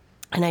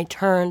 And I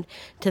turned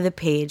to the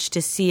page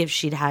to see if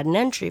she'd had an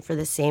entry for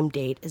the same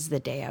date as the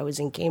day I was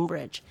in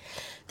Cambridge.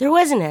 There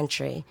was an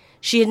entry.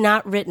 She had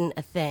not written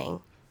a thing.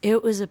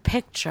 It was a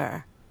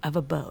picture of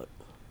a boat.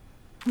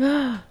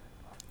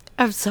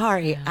 I'm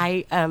sorry.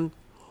 Yeah.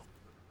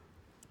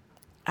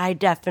 I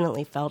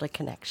definitely felt a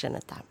connection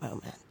at that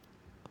moment.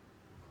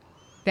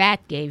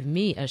 That gave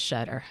me a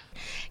shudder.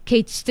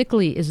 Kate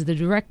Stickley is the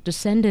direct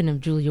descendant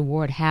of Julia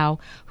Ward Howe,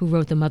 who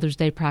wrote the Mother's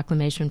Day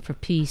Proclamation for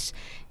Peace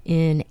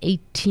in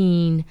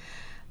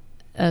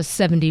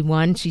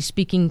 1871. She's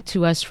speaking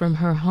to us from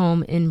her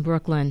home in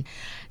Brooklyn.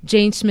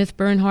 Jane Smith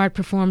Bernhardt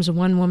performs a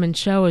one-woman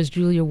show as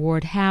Julia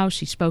Ward Howe.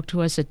 She spoke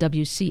to us at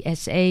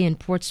WCSA in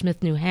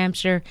Portsmouth, New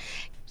Hampshire.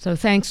 So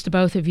thanks to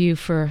both of you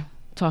for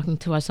talking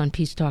to us on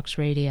Peace Talks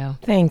Radio.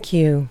 Thank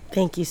you.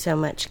 Thank you so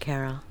much,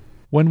 Carol.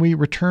 When we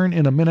return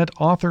in a minute,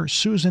 author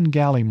Susan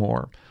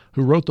Gallimore,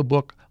 who wrote the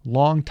book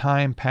Long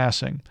Time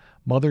Passing,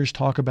 Mothers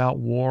Talk About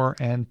War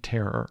and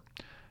Terror.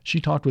 She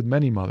talked with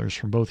many mothers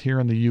from both here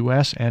in the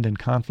U.S. and in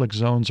conflict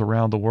zones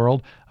around the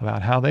world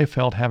about how they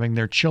felt having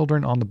their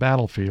children on the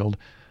battlefield,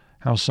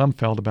 how some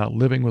felt about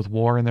living with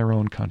war in their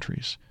own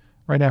countries.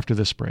 Right after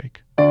this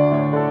break.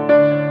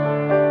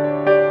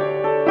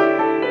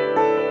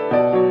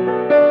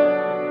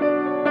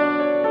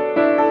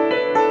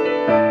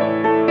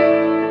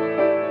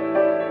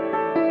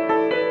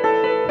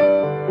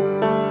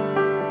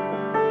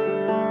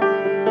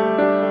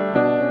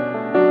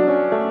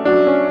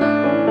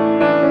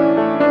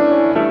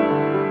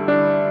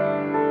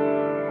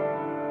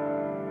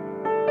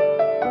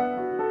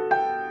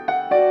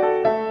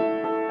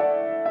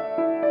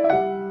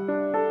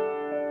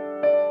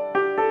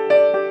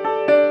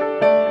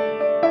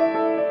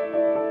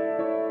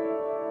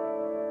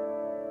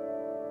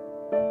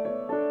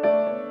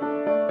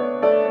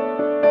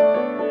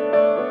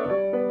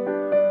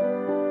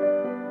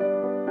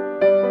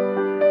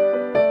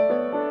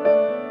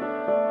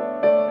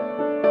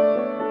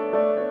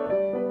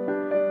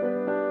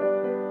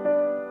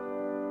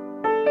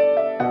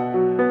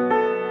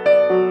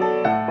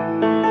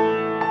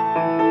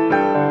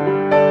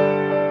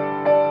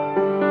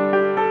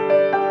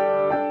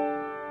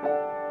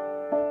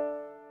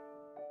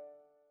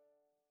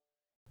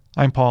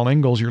 I'm Paul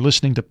Ingalls. You're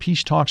listening to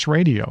Peace Talks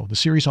Radio, the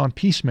series on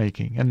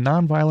peacemaking and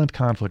nonviolent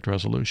conflict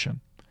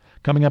resolution.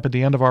 Coming up at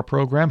the end of our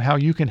program, how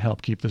you can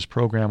help keep this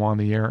program on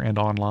the air and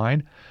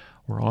online.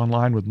 We're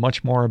online with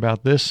much more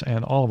about this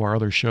and all of our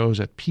other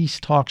shows at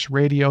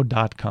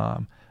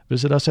peacetalksradio.com.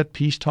 Visit us at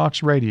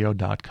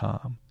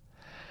peacetalksradio.com.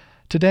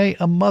 Today,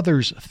 a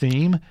mother's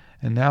theme,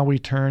 and now we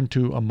turn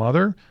to a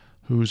mother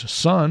whose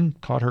son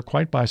caught her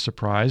quite by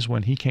surprise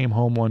when he came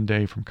home one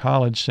day from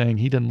college saying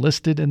he'd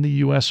enlisted in the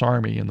U.S.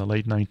 Army in the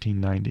late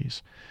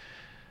 1990s.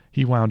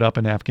 He wound up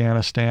in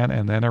Afghanistan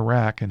and then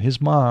Iraq, and his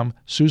mom,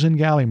 Susan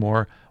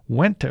Gallimore,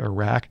 went to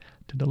Iraq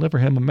to deliver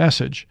him a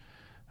message.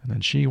 And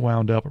then she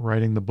wound up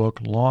writing the book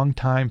Long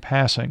Time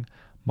Passing,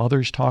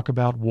 Mothers Talk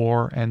About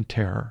War and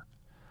Terror.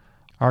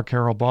 Our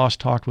Carol Boss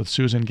talked with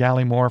Susan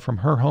Gallimore from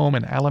her home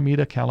in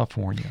Alameda,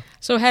 California.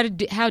 So how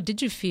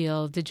did you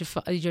feel? Did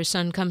your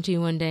son come to you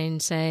one day and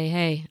say,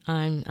 "Hey,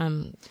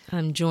 I'm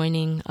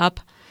joining up"?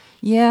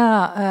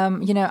 Yeah,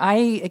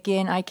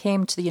 I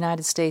came to the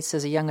United States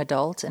as a young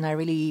adult, and I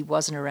really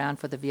wasn't around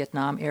for the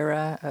Vietnam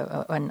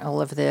era and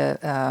all of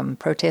the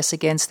protests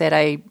against that.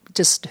 I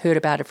just heard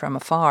about it from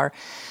afar.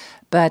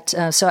 But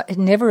so it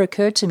never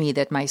occurred to me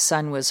that my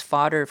son was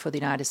fodder for the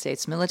United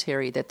States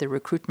military, that the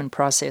recruitment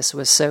process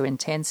was so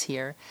intense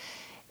here.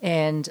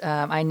 And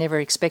I never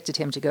expected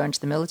him to go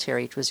into the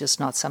military. It was just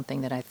not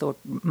something that I thought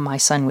my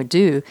son would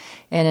do.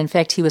 And in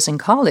fact, he was in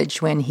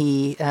college when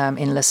he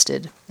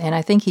enlisted. And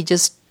I think he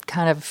just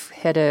kind of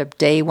had a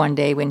day one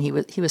day when he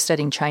was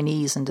studying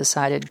Chinese and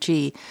decided,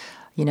 gee,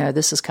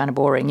 this is kind of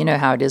boring. You know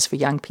how it is for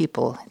young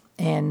people.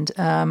 And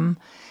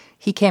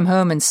he came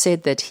home and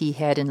said that he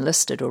had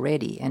enlisted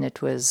already, and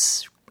it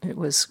was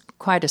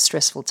quite a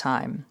stressful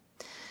time.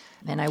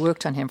 And I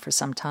worked on him for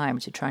some time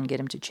to try and get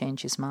him to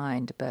change his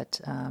mind,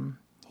 but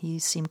he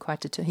seemed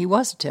quite determined. He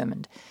was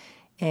determined.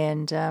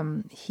 And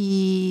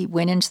he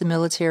went into the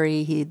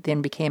military. He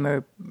then became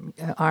an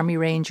Army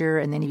Ranger,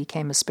 and then he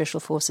became a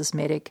Special Forces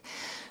medic.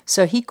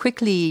 So he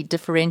quickly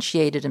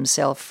differentiated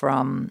himself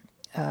from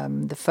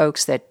the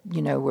folks that,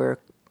 were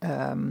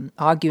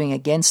arguing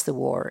against the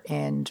war,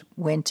 and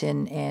went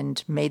in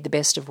and made the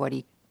best of what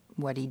he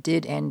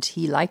did, and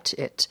he liked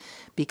it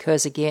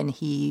because, again,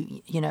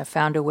 he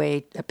found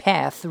a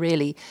path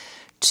really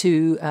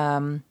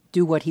to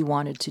do what he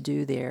wanted to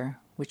do there,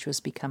 which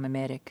was become a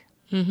medic.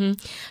 Mm-hmm.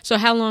 So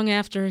how long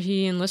after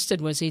he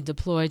enlisted was he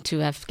deployed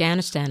to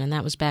Afghanistan, and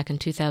that was back in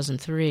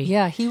 2003?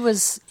 Yeah,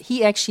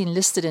 he actually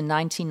enlisted in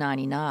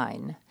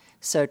 1999.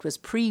 So it was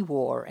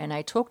pre-war, and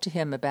I talked to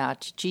him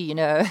about,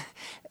 the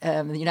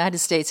United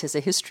States has a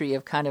history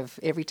of kind of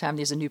every time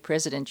there's a new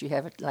president, you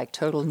have a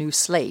total new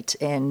slate,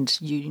 and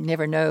you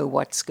never know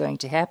what's going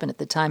to happen. At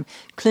the time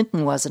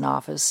Clinton was in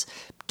office,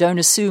 don't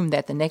assume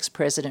that the next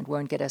president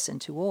won't get us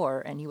into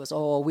war. And he was,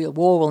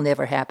 war will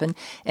never happen.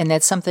 And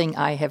that's something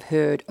I have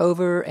heard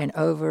over and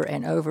over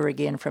and over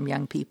again from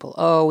young people.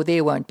 Oh,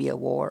 there won't be a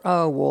war.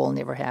 Oh, war will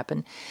never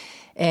happen.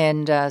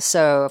 And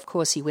so, of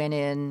course, he went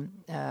in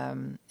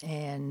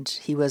and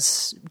he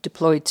was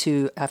deployed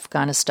to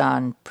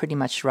Afghanistan pretty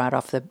much right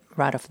off the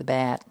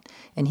bat.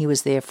 And he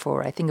was there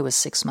for, I think it was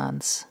 6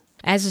 months.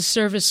 As the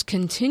service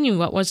continued,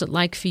 what was it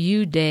like for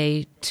you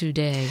day to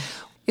day?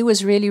 It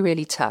was really,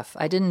 really tough.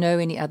 I didn't know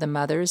any other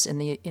mothers in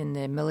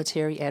the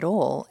military at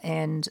all,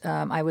 and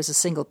I was a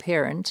single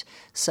parent,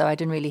 so I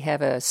didn't really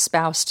have a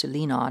spouse to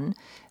lean on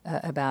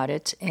about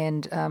it.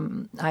 And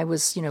I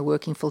was,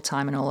 working full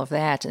time and all of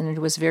that, and it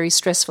was very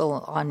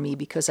stressful on me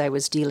because I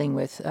was dealing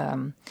with,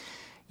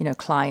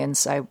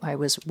 clients. I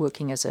was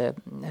working as a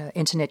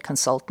internet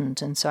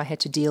consultant, and so I had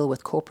to deal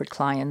with corporate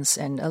clients,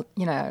 and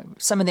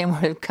some of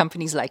them were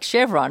companies like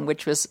Chevron,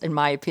 which was, in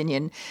my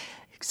opinion,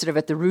 sort of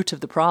at the root of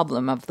the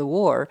problem of the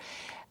war.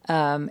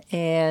 So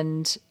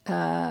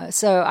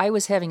I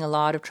was having a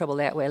lot of trouble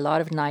that way, a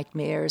lot of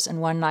nightmares.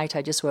 And one night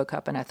I just woke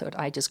up and I thought,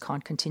 I just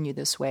can't continue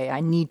this way. I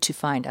need to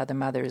find other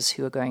mothers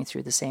who are going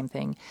through the same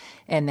thing.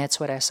 And that's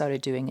what I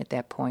started doing at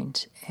that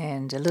point.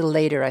 And a little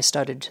later I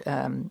started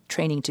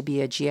training to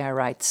be a GI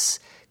rights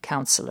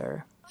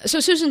counselor. So,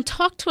 Susan,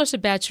 talk to us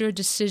about your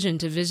decision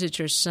to visit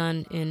your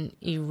son in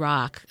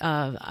Iraq.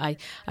 I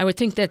would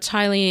think that's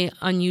highly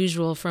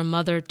unusual for a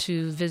mother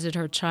to visit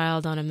her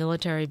child on a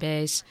military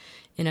base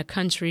in a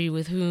country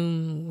with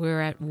whom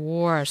we're at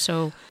war.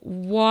 So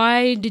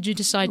why did you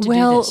decide to do this?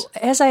 Well,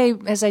 as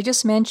I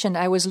just mentioned,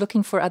 I was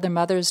looking for other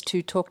mothers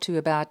to talk to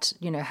about,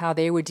 how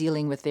they were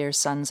dealing with their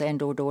sons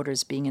and or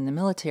daughters being in the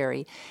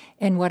military.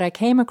 And what I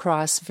came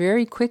across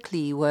very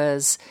quickly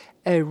was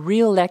a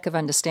real lack of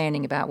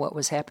understanding about what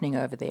was happening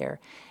over there.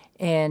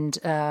 And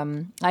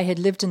I had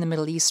lived in the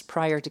Middle East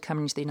prior to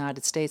coming to the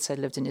United States. I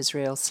lived in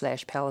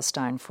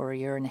Israel/Palestine for a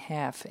year and a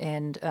half.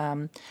 And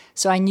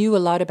so I knew a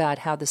lot about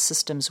how the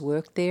systems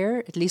worked there,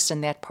 at least in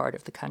that part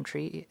of the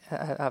country,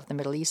 of the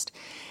Middle East.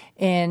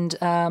 And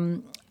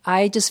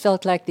I just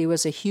felt like there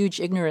was a huge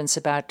ignorance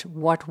about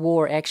what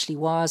war actually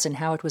was and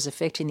how it was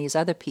affecting these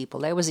other people.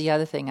 That was the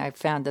other thing I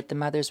found, that the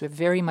mothers were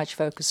very much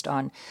focused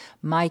on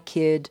my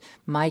kid,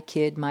 my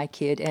kid, my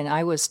kid, and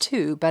I was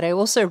too. But I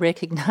also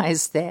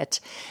recognized that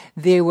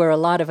there were a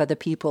lot of other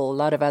people, a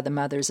lot of other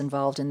mothers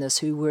involved in this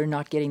who were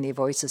not getting their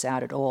voices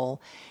out at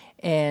all.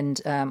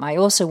 And I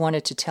also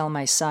wanted to tell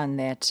my son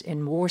that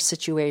in war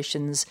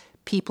situations,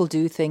 people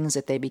do things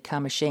that they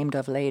become ashamed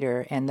of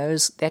later, and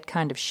that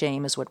kind of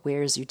shame is what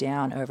wears you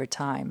down over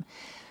time.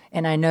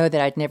 And I know that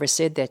I'd never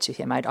said that to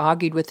him. I'd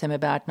argued with him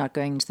about not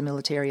going into the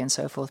military and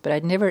so forth, but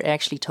I'd never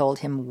actually told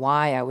him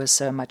why I was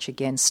so much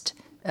against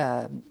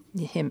him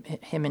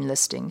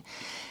enlisting.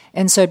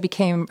 And so it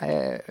became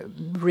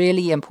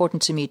really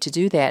important to me to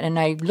do that. And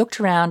I looked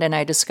around and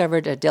I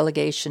discovered a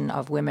delegation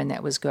of women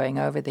that was going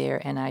over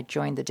there, and I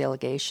joined the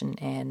delegation,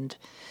 and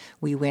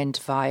we went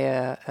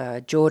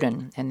via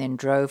Jordan and then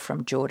drove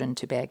from Jordan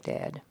to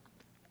Baghdad.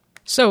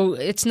 So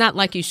it's not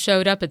like you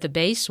showed up at the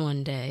base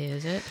one day,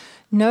 is it?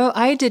 No,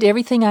 I did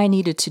everything I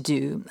needed to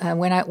do.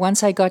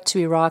 Once I got to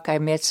Iraq, I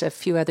met a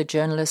few other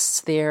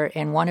journalists there,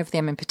 and one of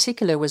them in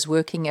particular was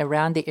working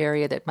around the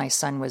area that my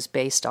son was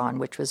based on,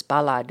 which was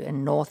Balad,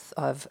 in north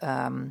of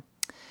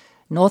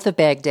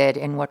Baghdad,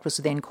 in what was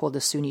then called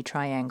the Sunni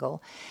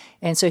Triangle.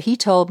 And so he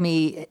told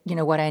me,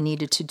 what I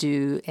needed to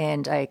do,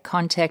 and I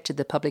contacted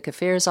the public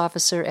affairs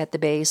officer at the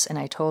base, and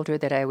I told her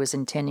that I was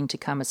intending to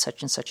come at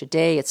such and such a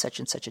day, at such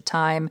and such a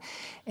time,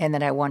 and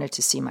that I wanted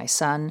to see my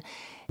son.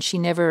 She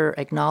never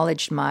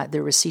acknowledged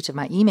the receipt of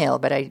my email,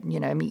 but I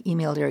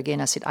emailed her again.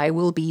 I said, I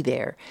will be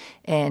there.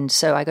 And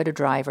so I got a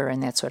driver,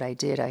 and that's what I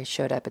did. I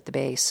showed up at the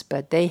base.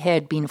 But they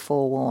had been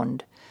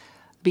forewarned.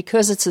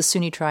 Because it's a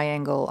Sunni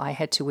Triangle, I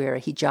had to wear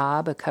a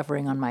hijab, a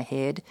covering on my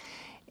head.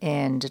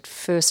 And at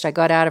first I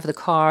got out of the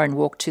car and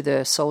walked to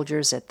the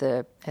soldiers at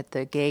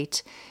the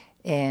gate,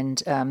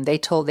 and they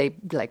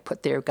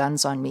put their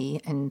guns on me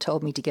and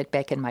told me to get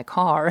back in my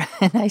car.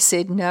 And I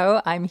said,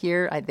 no, I'm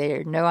here.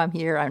 I'm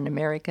here. I'm an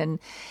American.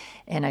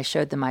 And I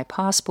showed them my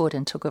passport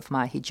and took off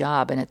my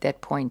hijab. And at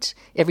that point,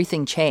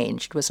 everything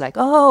changed. It was like,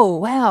 oh,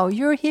 wow,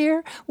 you're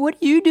here? What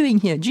are you doing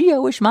here? Gee, I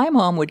wish my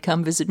mom would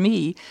come visit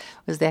me.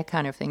 It was that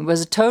kind of thing. It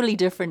was a totally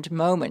different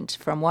moment.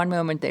 From one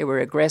moment, they were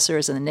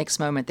aggressors, and the next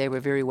moment, they were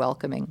very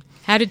welcoming.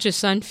 How did your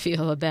son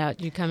feel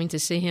about you coming to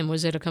see him?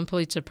 Was it a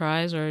complete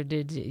surprise, or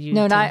did you...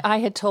 No, I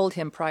had told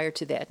him prior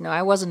to that. No,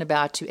 I wasn't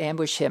about to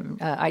ambush him.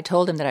 I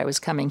told him that I was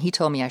coming. He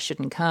told me I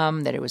shouldn't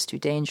come, that it was too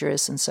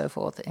dangerous, and so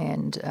forth.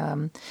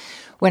 And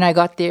when I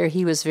got there,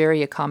 he was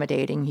very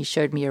accommodating. He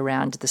showed me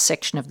around the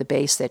section of the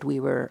base that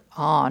we were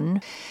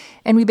on.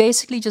 And we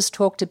basically just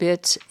talked a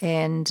bit,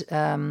 and,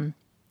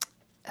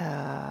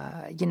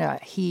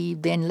 he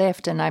then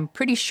left. And I'm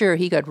pretty sure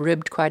he got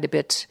ribbed quite a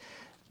bit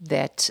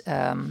that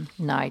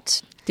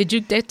night. Did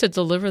you get to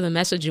deliver the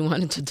message you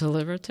wanted to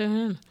deliver to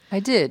him? I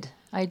did,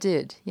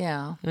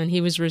 yeah. And he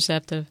was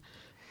receptive?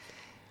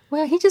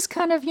 Well, he just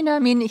kind of,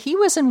 he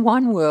was in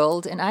one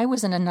world and I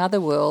was in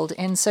another world.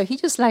 And so he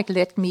just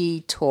let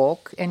me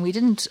talk, and we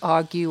didn't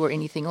argue or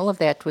anything. All of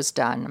that was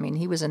done.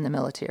 He was in the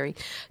military.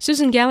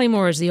 Susan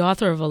Gallimore is the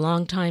author of A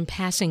Long Time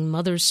Passing,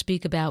 Mothers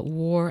Speak About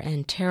War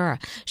and Terror.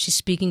 She's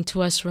speaking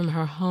to us from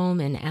her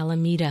home in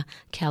Alameda,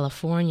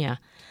 California.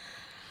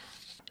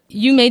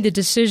 You made the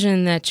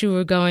decision that you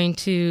were going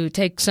to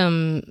take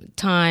some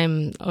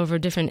time over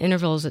different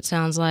intervals, it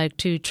sounds like,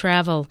 to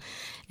travel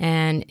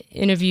and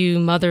interview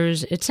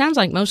mothers, it sounds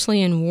like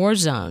mostly in war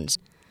zones.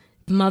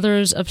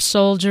 Mothers of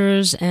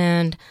soldiers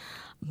and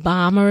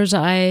bombers,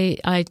 I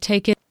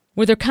take it.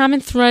 Were there common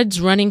threads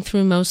running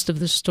through most of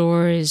the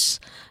stories?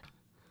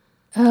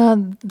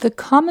 The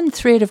common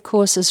thread, of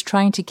course, is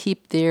trying to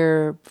keep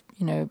their,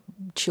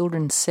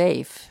 children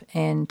safe,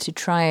 and to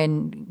try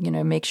and,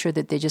 make sure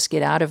that they just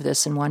get out of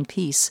this in one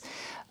piece.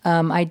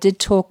 I did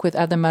talk with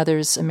other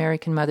mothers,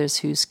 American mothers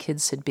whose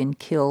kids had been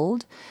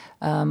killed,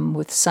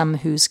 with some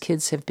whose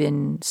kids have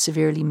been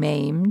severely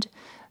maimed,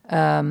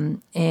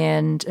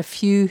 and a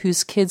few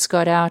whose kids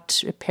got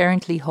out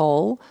apparently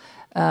whole.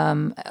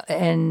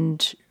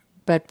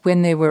 But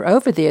when they were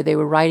over there, they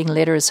were writing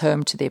letters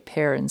home to their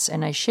parents.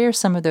 And I share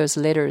some of those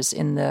letters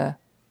in the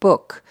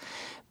book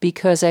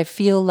because I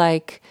feel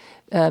like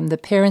the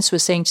parents were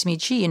saying to me,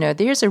 gee,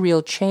 there's a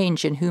real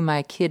change in who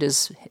my kid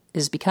is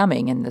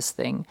becoming in this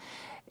thing.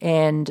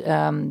 And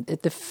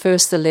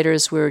the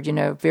letters were,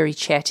 very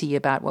chatty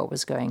about what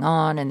was going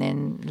on, and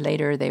then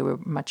later they were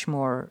much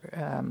more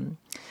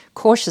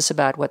cautious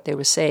about what they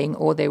were saying,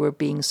 or they were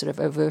being sort of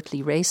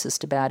overtly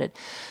racist about it.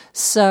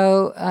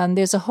 So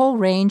there's a whole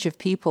range of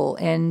people,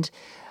 and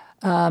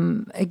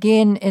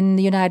again, in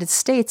the United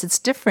States, it's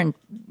different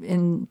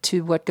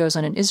to what goes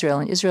on in Israel.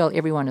 In Israel,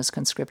 everyone is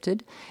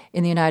conscripted.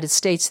 In the United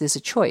States, there's a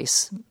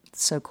choice.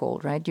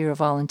 so-called, right? You're a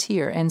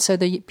volunteer. And so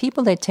the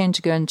people that tend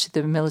to go into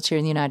the military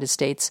in the United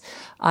States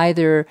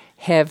either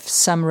have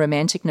some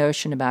romantic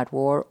notion about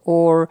war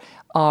or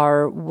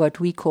are what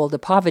we call the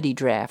poverty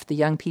draft, the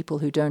young people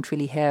who don't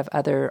really have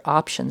other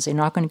options. They're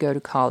not going to go to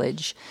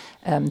college.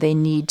 They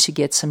need to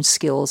get some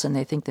skills, and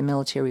they think the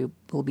military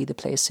will be the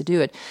place to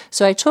do it.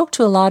 So I talked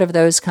to a lot of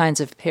those kinds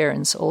of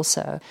parents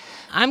also.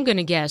 I'm going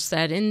to guess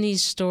that in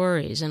these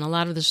stories, in a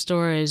lot of the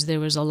stories, there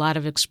was a lot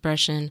of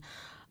expression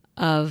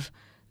of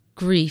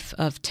grief,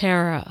 of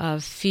terror,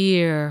 of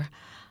fear.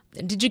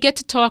 Did you get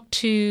to talk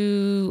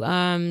to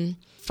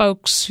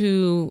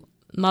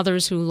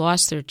mothers who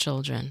lost their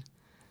children?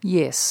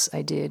 Yes,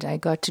 I did. I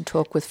got to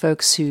talk with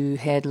folks who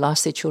had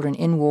lost their children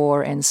in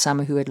war and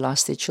some who had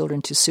lost their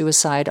children to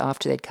suicide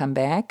after they'd come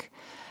back.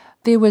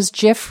 There was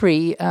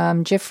Jeffrey.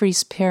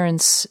 Jeffrey's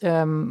parents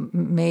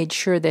made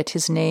sure that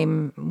his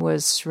name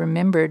was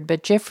remembered,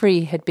 but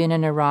Jeffrey had been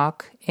in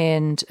Iraq,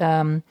 and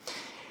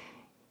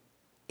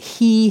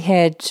he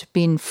had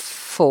been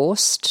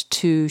forced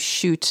to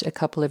shoot a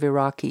couple of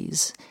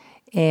Iraqis.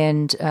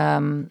 And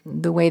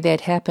the way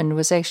that happened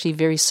was actually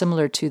very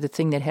similar to the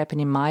thing that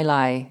happened in My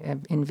Lai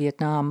in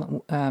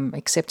Vietnam,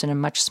 except on a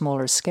much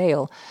smaller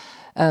scale.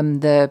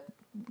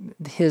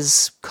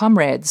 His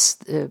comrades,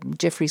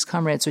 Jeffrey's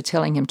comrades, were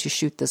telling him to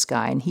shoot this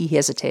guy, and he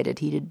hesitated.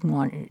 He didn't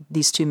want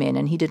these two men,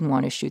 and he didn't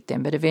want to shoot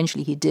them. But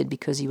eventually he did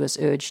because he was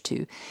urged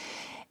to.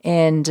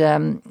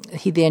 And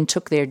he then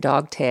took their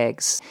dog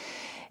tags.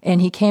 And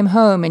he came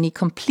home and he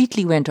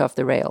completely went off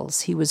the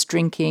rails. He was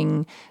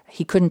drinking.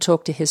 He couldn't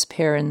talk to his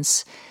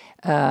parents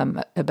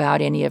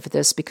about any of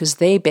this because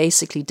they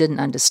basically didn't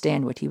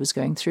understand what he was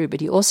going through.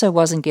 But he also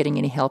wasn't getting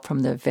any help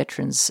from the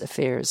Veterans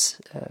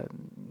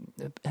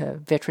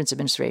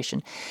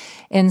Administration.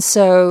 And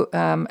so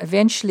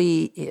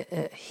eventually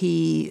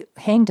he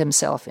hanged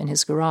himself in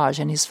his garage,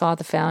 and his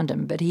father found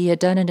him. But he had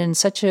done it in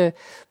such a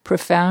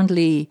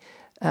profoundly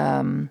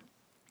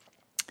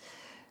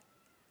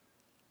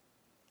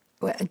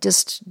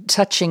just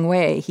touching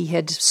way. He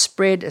had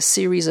spread a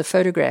series of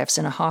photographs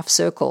in a half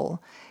circle,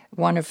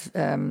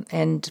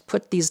 and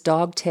put these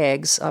dog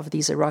tags of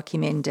these Iraqi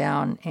men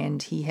down,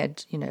 and he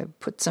had,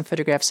 put some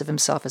photographs of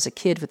himself as a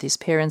kid with his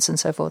parents and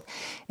so forth,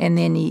 and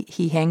then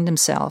he hanged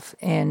himself,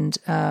 and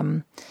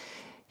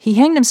he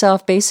hanged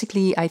himself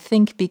basically, I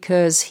think,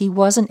 because he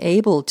wasn't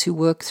able to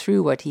work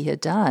through what he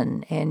had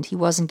done, and he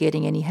wasn't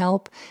getting any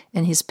help.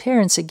 And his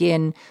parents,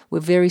 again,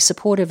 were very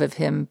supportive of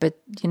him, but,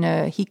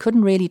 he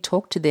couldn't really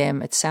talk to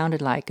them, it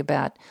sounded like,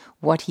 about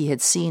what he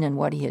had seen and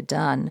what he had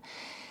done.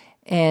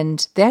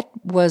 And that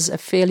was a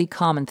fairly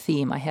common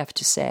theme, I have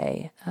to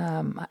say.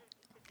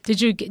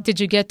 Did you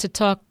get to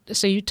talk,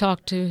 so you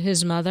talked to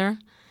his mother?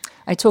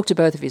 I talked to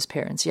both of his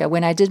parents, yeah.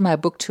 When I did my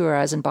book tour,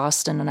 I was in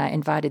Boston, and I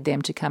invited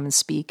them to come and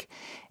speak,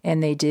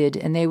 and they did.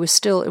 And they were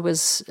still, it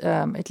was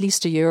at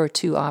least a year or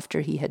two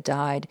after he had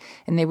died,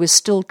 and they were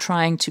still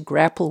trying to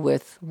grapple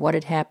with what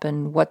had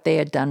happened, what they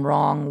had done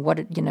wrong,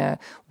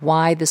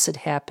 why this had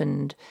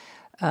happened.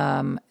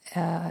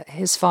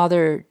 His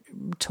father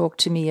talked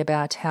to me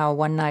about how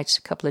one night,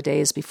 a couple of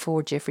days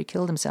before Jeffrey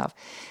killed himself,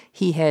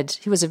 he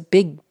was a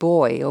big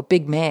boy, or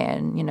big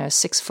man,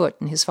 6 foot,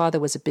 and his father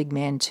was a big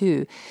man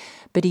too.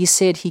 But he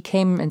said he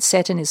came and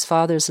sat in his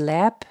father's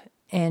lap,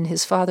 and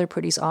his father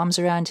put his arms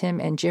around him,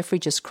 and Jeffrey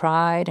just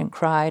cried and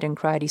cried and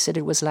cried. He said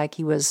it was like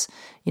he was,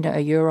 a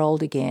year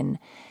old again.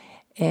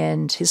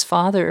 And his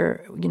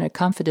father,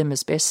 comforted him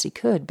as best he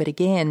could. But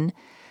again,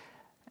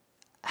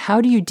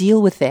 how do you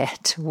deal with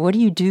that? What do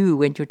you do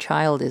when your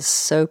child is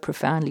so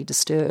profoundly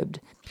disturbed?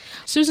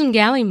 Susan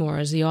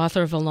Gallimore is the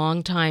author of A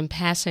Long Time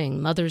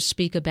Passing, Mothers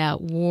Speak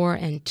About War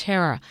and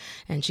Terror,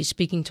 and she's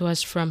speaking to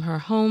us from her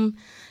home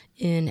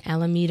in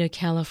Alameda,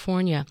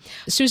 California.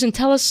 Susan,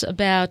 tell us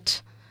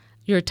about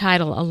your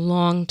title, A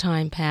Long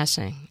Time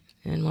Passing,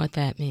 and what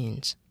that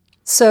means.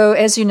 So,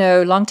 as you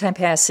know, Long Time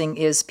Passing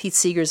is Pete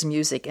Seeger's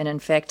music, and in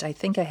fact, I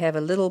think I have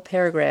a little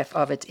paragraph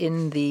of it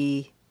in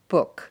the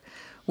book.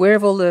 Where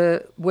have all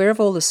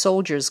the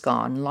soldiers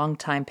gone? Long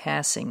time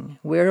passing.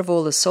 Where have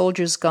all the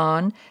soldiers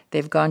gone?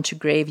 They've gone to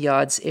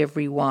graveyards,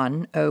 every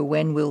one. Oh,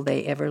 when will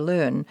they ever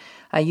learn?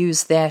 I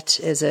use that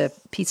as a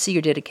Pete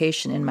Seeger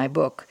dedication in my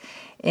book.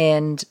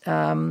 And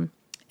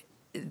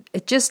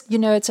it just,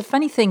 it's a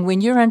funny thing.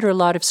 When you're under a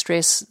lot of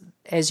stress,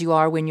 as you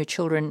are when your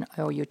children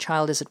or your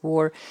child is at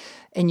war,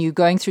 and you're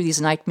going through these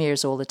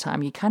nightmares all the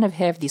time, you kind of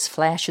have these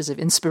flashes of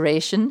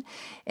inspiration.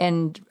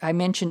 And I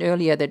mentioned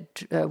earlier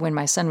that when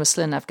my son was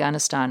still in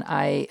Afghanistan,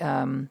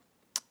 I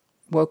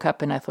woke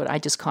up and I thought, I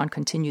just can't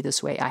continue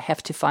this way. I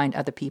have to find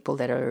other people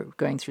that are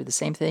going through the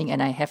same thing,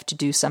 and I have to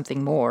do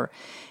something more.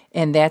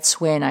 And that's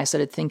when I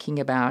started thinking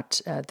about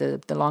the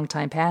Long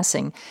Time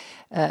Passing,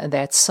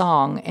 that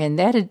song. And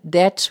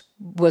that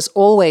was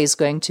always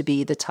going to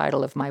be the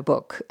title of my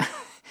book.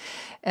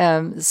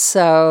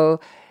 So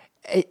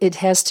it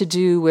has to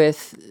do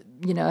with,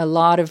 a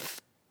lot of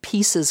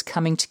pieces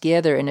coming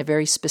together in a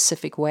very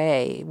specific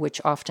way, which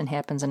often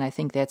happens, and I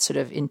think that's sort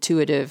of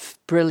intuitive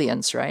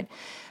brilliance, right?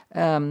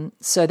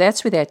 So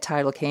that's where that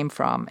title came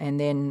from. And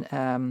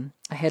then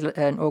I had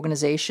an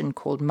organization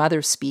called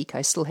Mother Speak.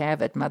 I still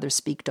have it.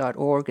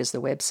 motherspeak.org is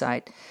the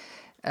website.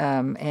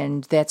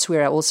 And that's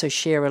where I also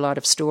share a lot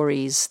of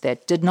stories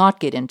that did not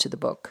get into the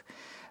book.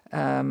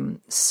 And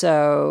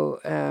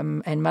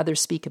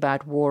Mothers Speak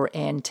about war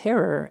and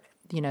terror.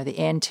 You know, the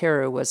and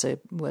terror was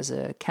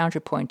a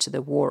counterpoint to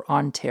the war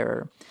on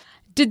terror.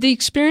 Did the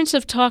experience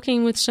of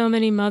talking with so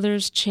many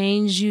mothers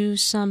change you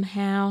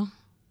somehow?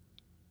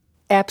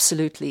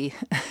 Absolutely.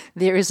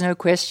 There is no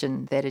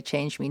question that it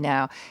changed me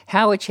now.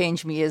 How it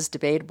changed me is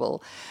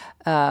debatable.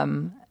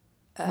 And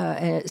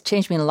it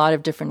changed me in a lot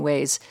of different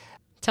ways.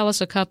 Tell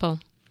us a couple.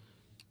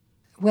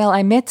 Well,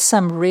 I met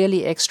some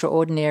really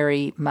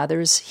extraordinary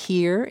mothers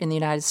here in the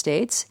United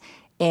States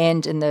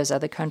and in those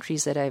other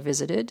countries that I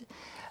visited.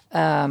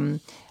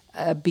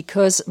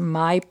 Because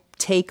my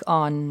take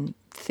on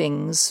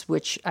things,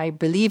 which I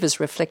believe is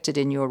reflected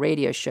in your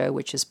radio show,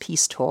 which is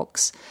Peace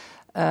Talks,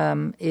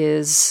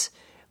 is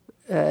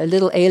a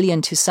little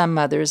alien to some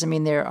mothers. I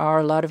mean, there are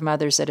a lot of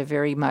mothers that are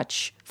very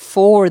much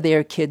for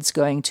their kids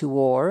going to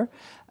war.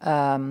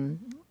 I'm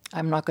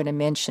not going to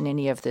mention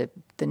any of the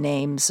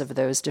names of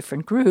those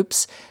different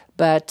groups,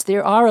 but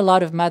there are a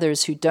lot of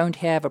mothers who don't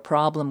have a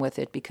problem with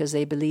it because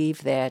they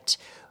believe that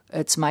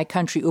it's my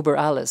country über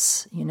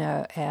alles. You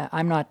know,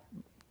 I'm not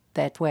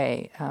that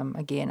way.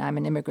 Again, I'm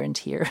an immigrant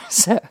here,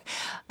 so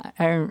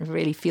I don't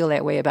really feel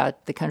that way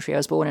about the country I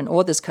was born in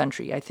or this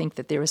country. I think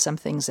that there are some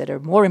things that are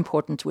more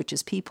important, which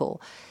is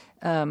people.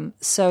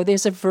 So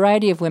there's a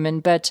variety of women,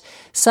 but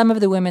some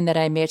of the women that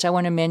I met, I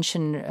want to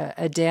mention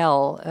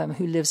Adele,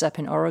 who lives up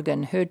in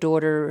Oregon. Her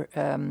daughter,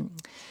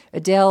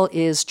 Adele,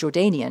 is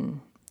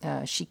Jordanian.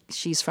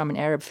 She's from an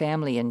Arab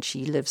family, and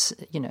she lives,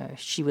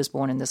 she was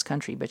born in this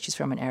country, but she's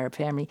from an Arab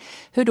family.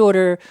 Her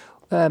daughter,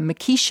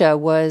 Makisha,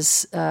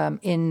 was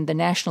in the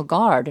National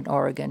Guard in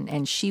Oregon,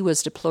 and she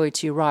was deployed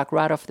to Iraq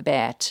right off the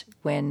bat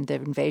when the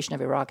invasion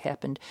of Iraq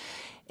happened.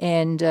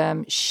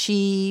 And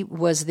she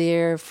was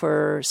there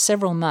for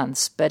several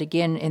months, but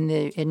again, in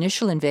the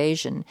initial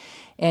invasion.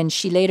 And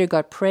she later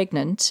got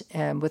pregnant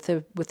with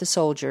a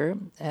soldier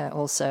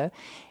also.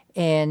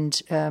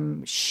 And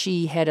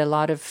she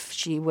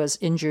was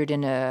injured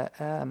in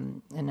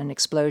an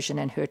explosion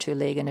and hurt her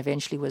leg and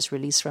eventually was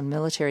released from the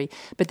military.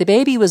 But the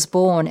baby was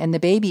born, and the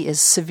baby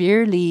is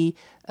severely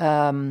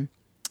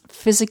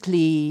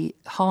physically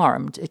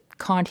harmed. It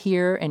can't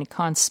hear and it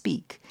can't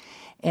speak.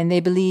 And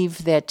they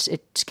believe that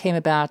it came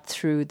about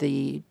through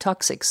the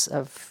toxics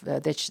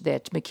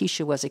that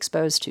Makisha was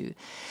exposed to.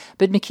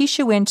 But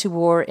Makisha went to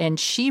war, and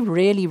she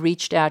really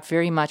reached out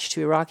very much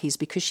to Iraqis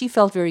because she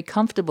felt very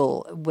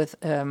comfortable with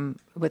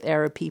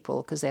Arab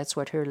people, because that's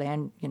what her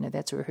land,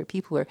 that's where her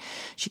people were.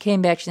 She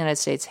came back to the United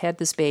States, had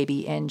this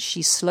baby, and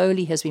she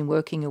slowly has been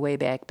working her way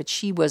back. But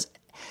she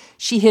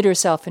hid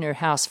herself in her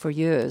house for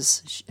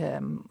years.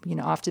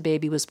 After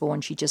baby was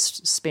born, she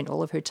just spent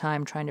all of her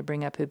time trying to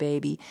bring up her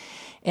baby.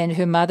 And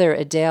her mother,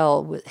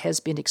 Adele, has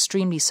been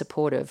extremely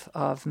supportive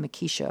of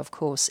Makisha, of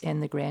course,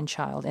 and the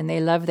grandchild. And they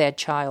love that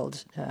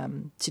child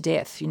to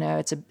death.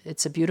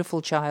 It's a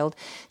beautiful child,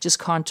 just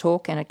can't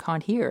talk and it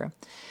can't hear.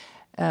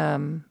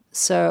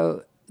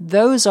 So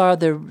those are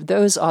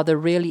the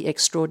really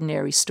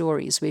extraordinary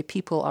stories where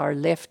people are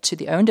left to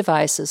their own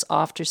devices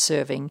after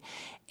serving,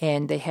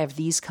 and they have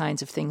these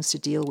kinds of things to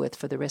deal with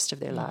for the rest of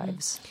their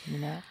lives.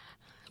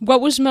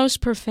 What was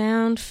most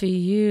profound for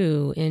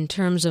you in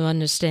terms of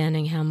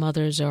understanding how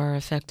mothers are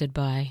affected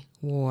by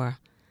war?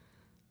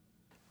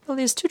 Well,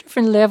 there's two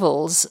different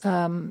levels.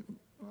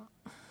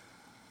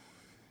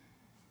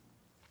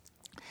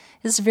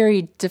 It's a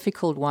very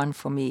difficult one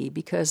for me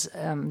because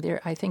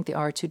I think there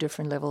are two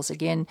different levels.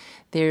 Again,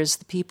 there's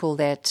the people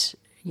that,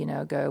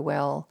 go,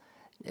 well,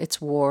 it's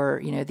war,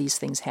 these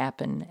things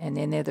happen. And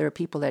then there are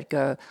people that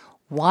go,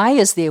 why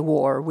is there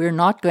war? We're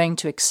not going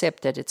to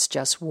accept that it's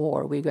just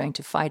war. We're going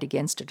to fight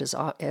against it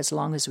as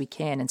long as we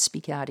can and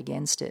speak out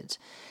against it.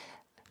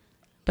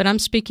 But I'm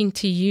speaking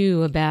to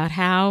you about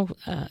how,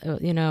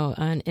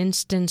 an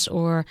instance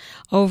or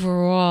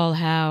overall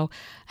how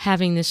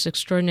having this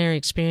extraordinary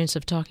experience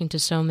of talking to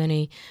so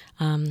many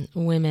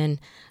women,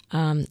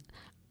 if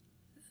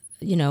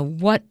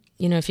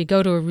you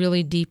go to a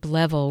really deep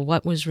level,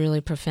 what was really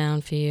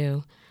profound for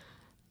you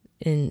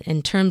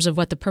in terms of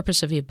what the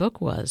purpose of your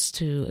book was,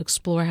 to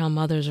explore how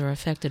mothers are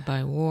affected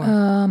by war?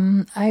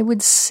 I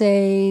would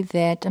say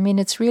that,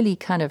 it's really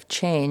kind of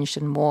changed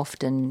and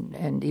morphed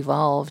and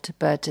evolved.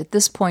 But at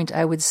this point,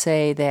 I would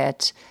say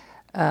that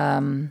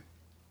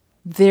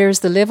there's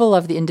the level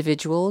of the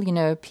individual,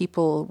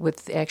 people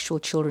with actual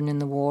children in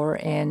the war,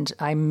 and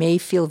I may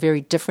feel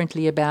very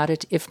differently about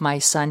it if my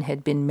son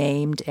had been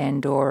maimed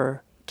and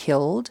or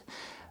killed.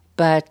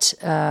 But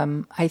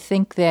I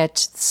think that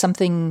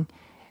something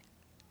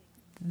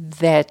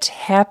that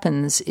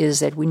happens is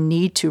that we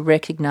need to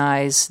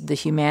recognize the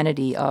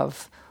humanity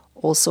of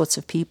all sorts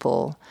of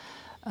people,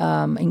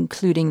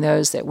 including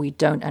those that we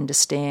don't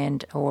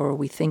understand or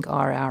we think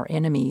are our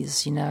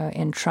enemies,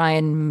 and try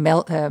and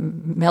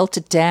melt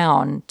it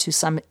down to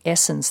some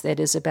essence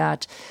that is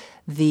about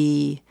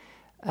the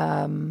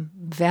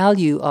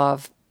value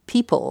of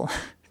people,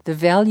 the the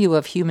value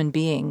of human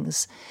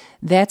beings,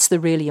 that's the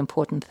really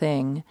important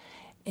thing.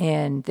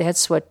 And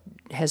that's what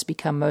has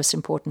become most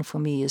important for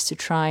me, is to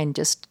try and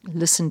just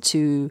listen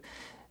to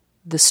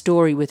the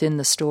story within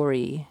the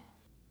story.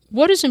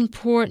 What is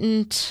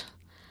important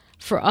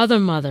for other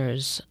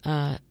mothers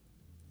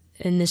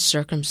in this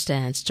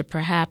circumstance to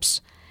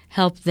perhaps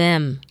help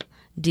them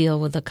deal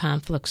with the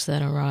conflicts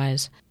that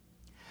arise?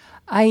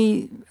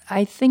 I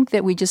think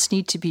that we just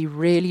need to be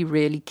really,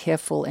 really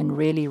careful and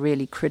really,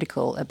 really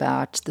critical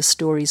about the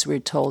stories we're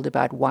told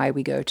about why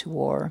we go to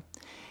war.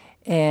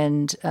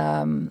 And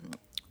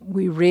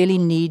we really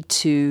need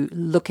to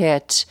look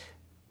at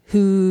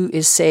who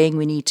is saying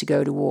we need to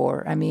go to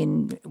war. I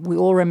mean, we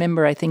all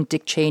remember, I think,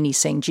 Dick Cheney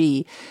saying,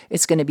 gee,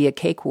 it's going to be a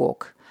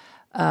cakewalk.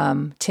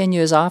 10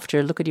 years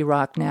after, look at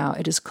Iraq now.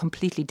 It is a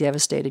completely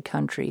devastated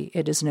country.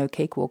 It is no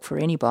cakewalk for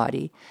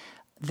anybody,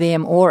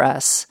 them or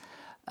us.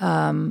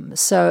 I want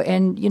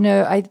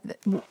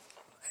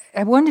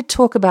to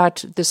talk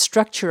about the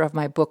structure of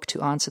my book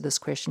to answer this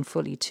question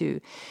fully, too.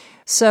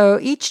 So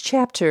each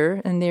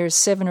chapter, and there's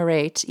 7 or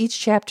 8, each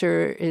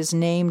chapter is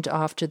named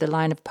after the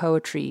line of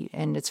poetry,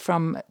 and it's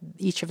from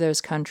each of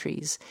those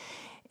countries.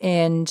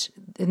 And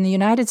in the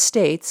United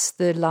States,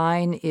 the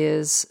line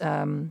is,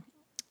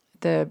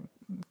 the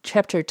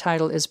chapter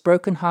title is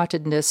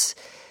Brokenheartedness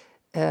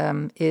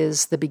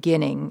is the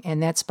Beginning,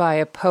 and that's by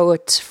a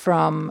poet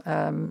from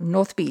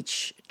North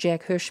Beach,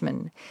 Jack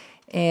Hirschman.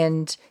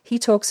 And he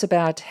talks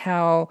about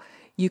how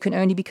you can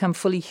only become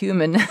fully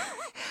human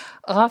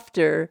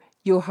after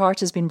your heart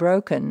has been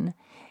broken,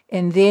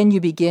 and then you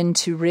begin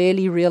to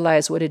really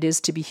realize what it is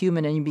to be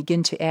human, and you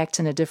begin to act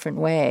in a different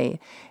way.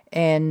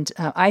 And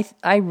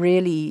I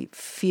really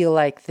feel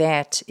like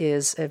that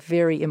is a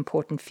very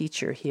important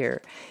feature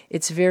here.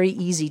 It's very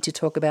easy to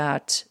talk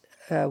about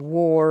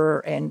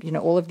war and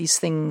all of these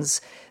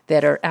things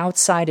that are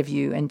outside of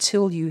you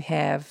until you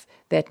have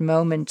that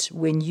moment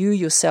when you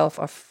yourself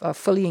are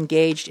fully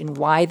engaged in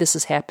why this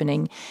is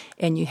happening,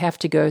 and you have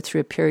to go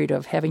through a period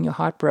of having your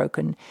heart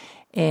broken.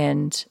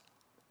 And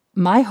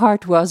my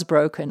heart was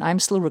broken. I'm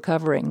still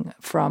recovering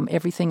from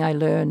everything I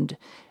learned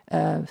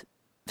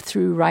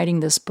through writing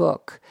this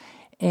book.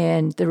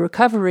 And the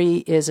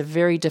recovery is a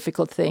very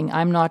difficult thing.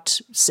 I'm not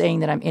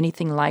saying that I'm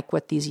anything like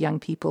what these young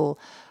people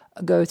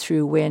go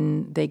through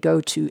when they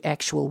go to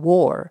actual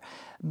war.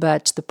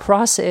 But the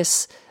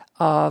process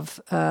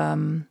of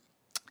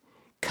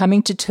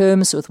coming to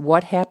terms with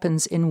what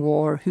happens in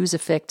war, who's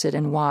affected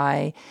and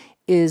why,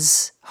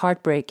 is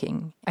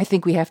heartbreaking. I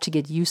think we have to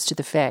get used to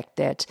the fact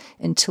that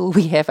until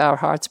we have our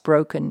hearts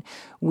broken,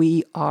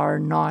 we are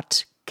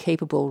not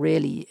capable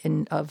really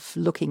of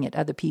looking at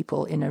other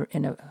people in a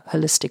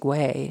holistic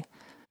way.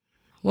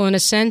 Well, in a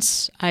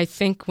sense, I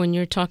think when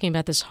you're talking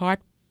about this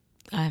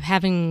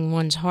having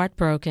one's heart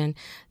broken,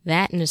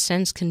 that in a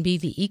sense can be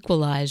the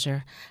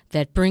equalizer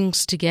that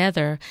brings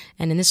together,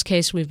 and in this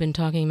case we've been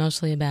talking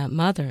mostly about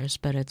mothers,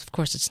 but of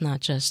course it's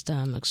not just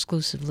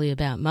exclusively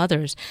about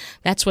mothers.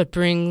 That's what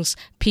brings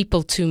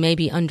people to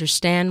maybe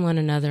understand one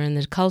another and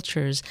the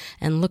cultures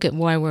and look at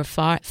why we're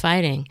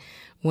fighting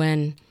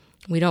when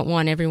we don't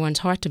want everyone's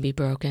heart to be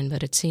broken.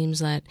 But it seems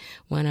that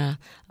when a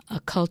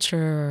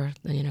culture,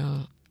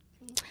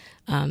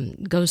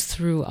 goes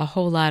through a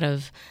whole lot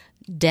of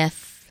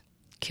death,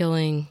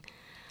 killing,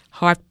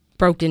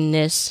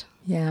 heartbrokenness.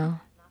 Yeah.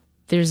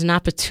 There's an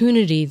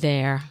opportunity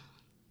there,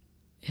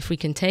 if we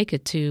can take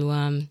it,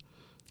 to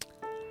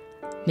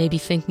maybe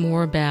think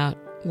more about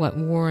what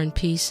war and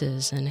peace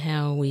is and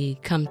how we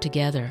come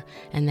together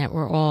and that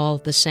we're all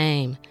the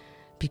same,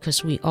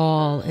 because we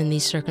all, in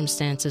these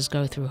circumstances,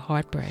 go through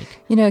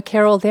heartbreak.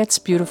 Carol, that's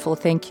beautiful.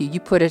 Thank you. You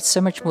put it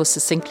so much more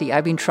succinctly.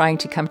 I've been trying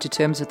to come to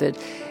terms with it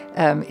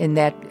in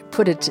that,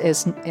 put it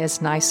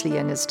as nicely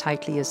and as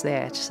tightly as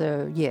that.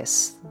 So,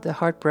 yes, the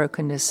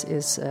heartbrokenness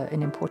is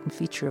an important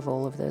feature of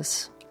all of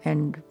this.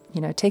 And,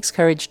 it takes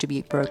courage to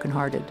be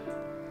brokenhearted.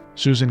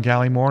 Susan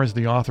Gallimore is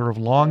the author of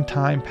Long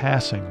Time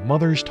Passing,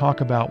 Mothers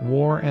Talk About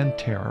War and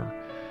Terror.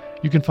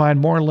 You can find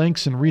more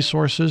links and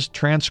resources,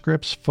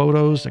 transcripts,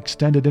 photos,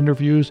 extended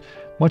interviews,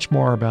 much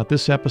more about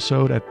this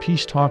episode at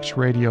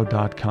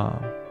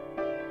peacetalksradio.com.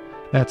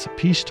 That's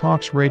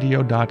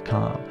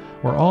peacetalksradio.com,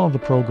 where all of the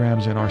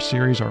programs in our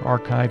series are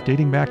archived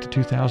dating back to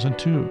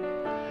 2002.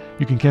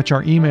 You can catch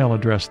our email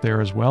address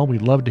there as well.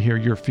 We'd love to hear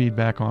your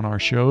feedback on our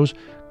shows.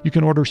 You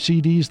can order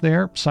CDs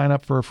there, sign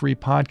up for a free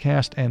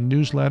podcast and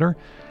newsletter,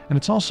 and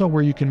it's also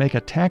where you can make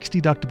a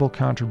tax-deductible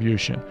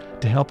contribution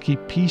to help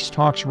keep Peace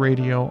Talks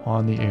Radio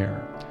on the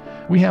air.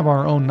 We have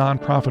our own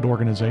nonprofit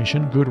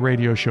organization, Good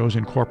Radio Shows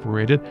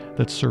Incorporated,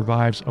 that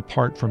survives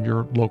apart from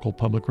your local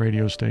public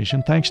radio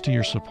station, thanks to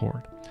your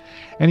support.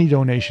 Any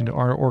donation to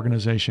our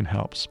organization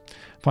helps.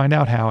 Find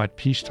out how at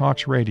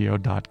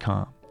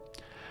peacetalksradio.com.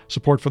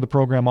 Support for the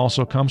program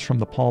also comes from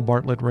the Paul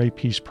Bartlett Ray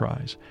Peace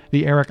Prize,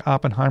 the Eric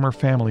Oppenheimer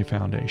Family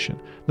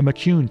Foundation, the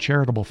McCune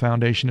Charitable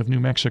Foundation of New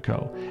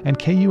Mexico, and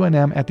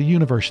KUNM at the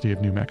University of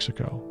New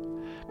Mexico.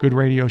 Good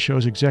Radio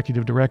Show's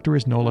executive director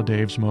is Nola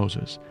Daves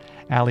Moses.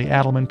 Allie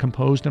Adelman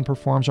composed and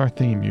performs our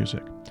theme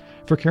music.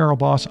 For Carol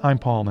Boss, I'm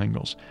Paul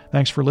Ingalls.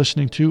 Thanks for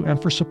listening to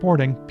and for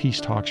supporting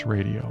Peace Talks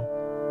Radio.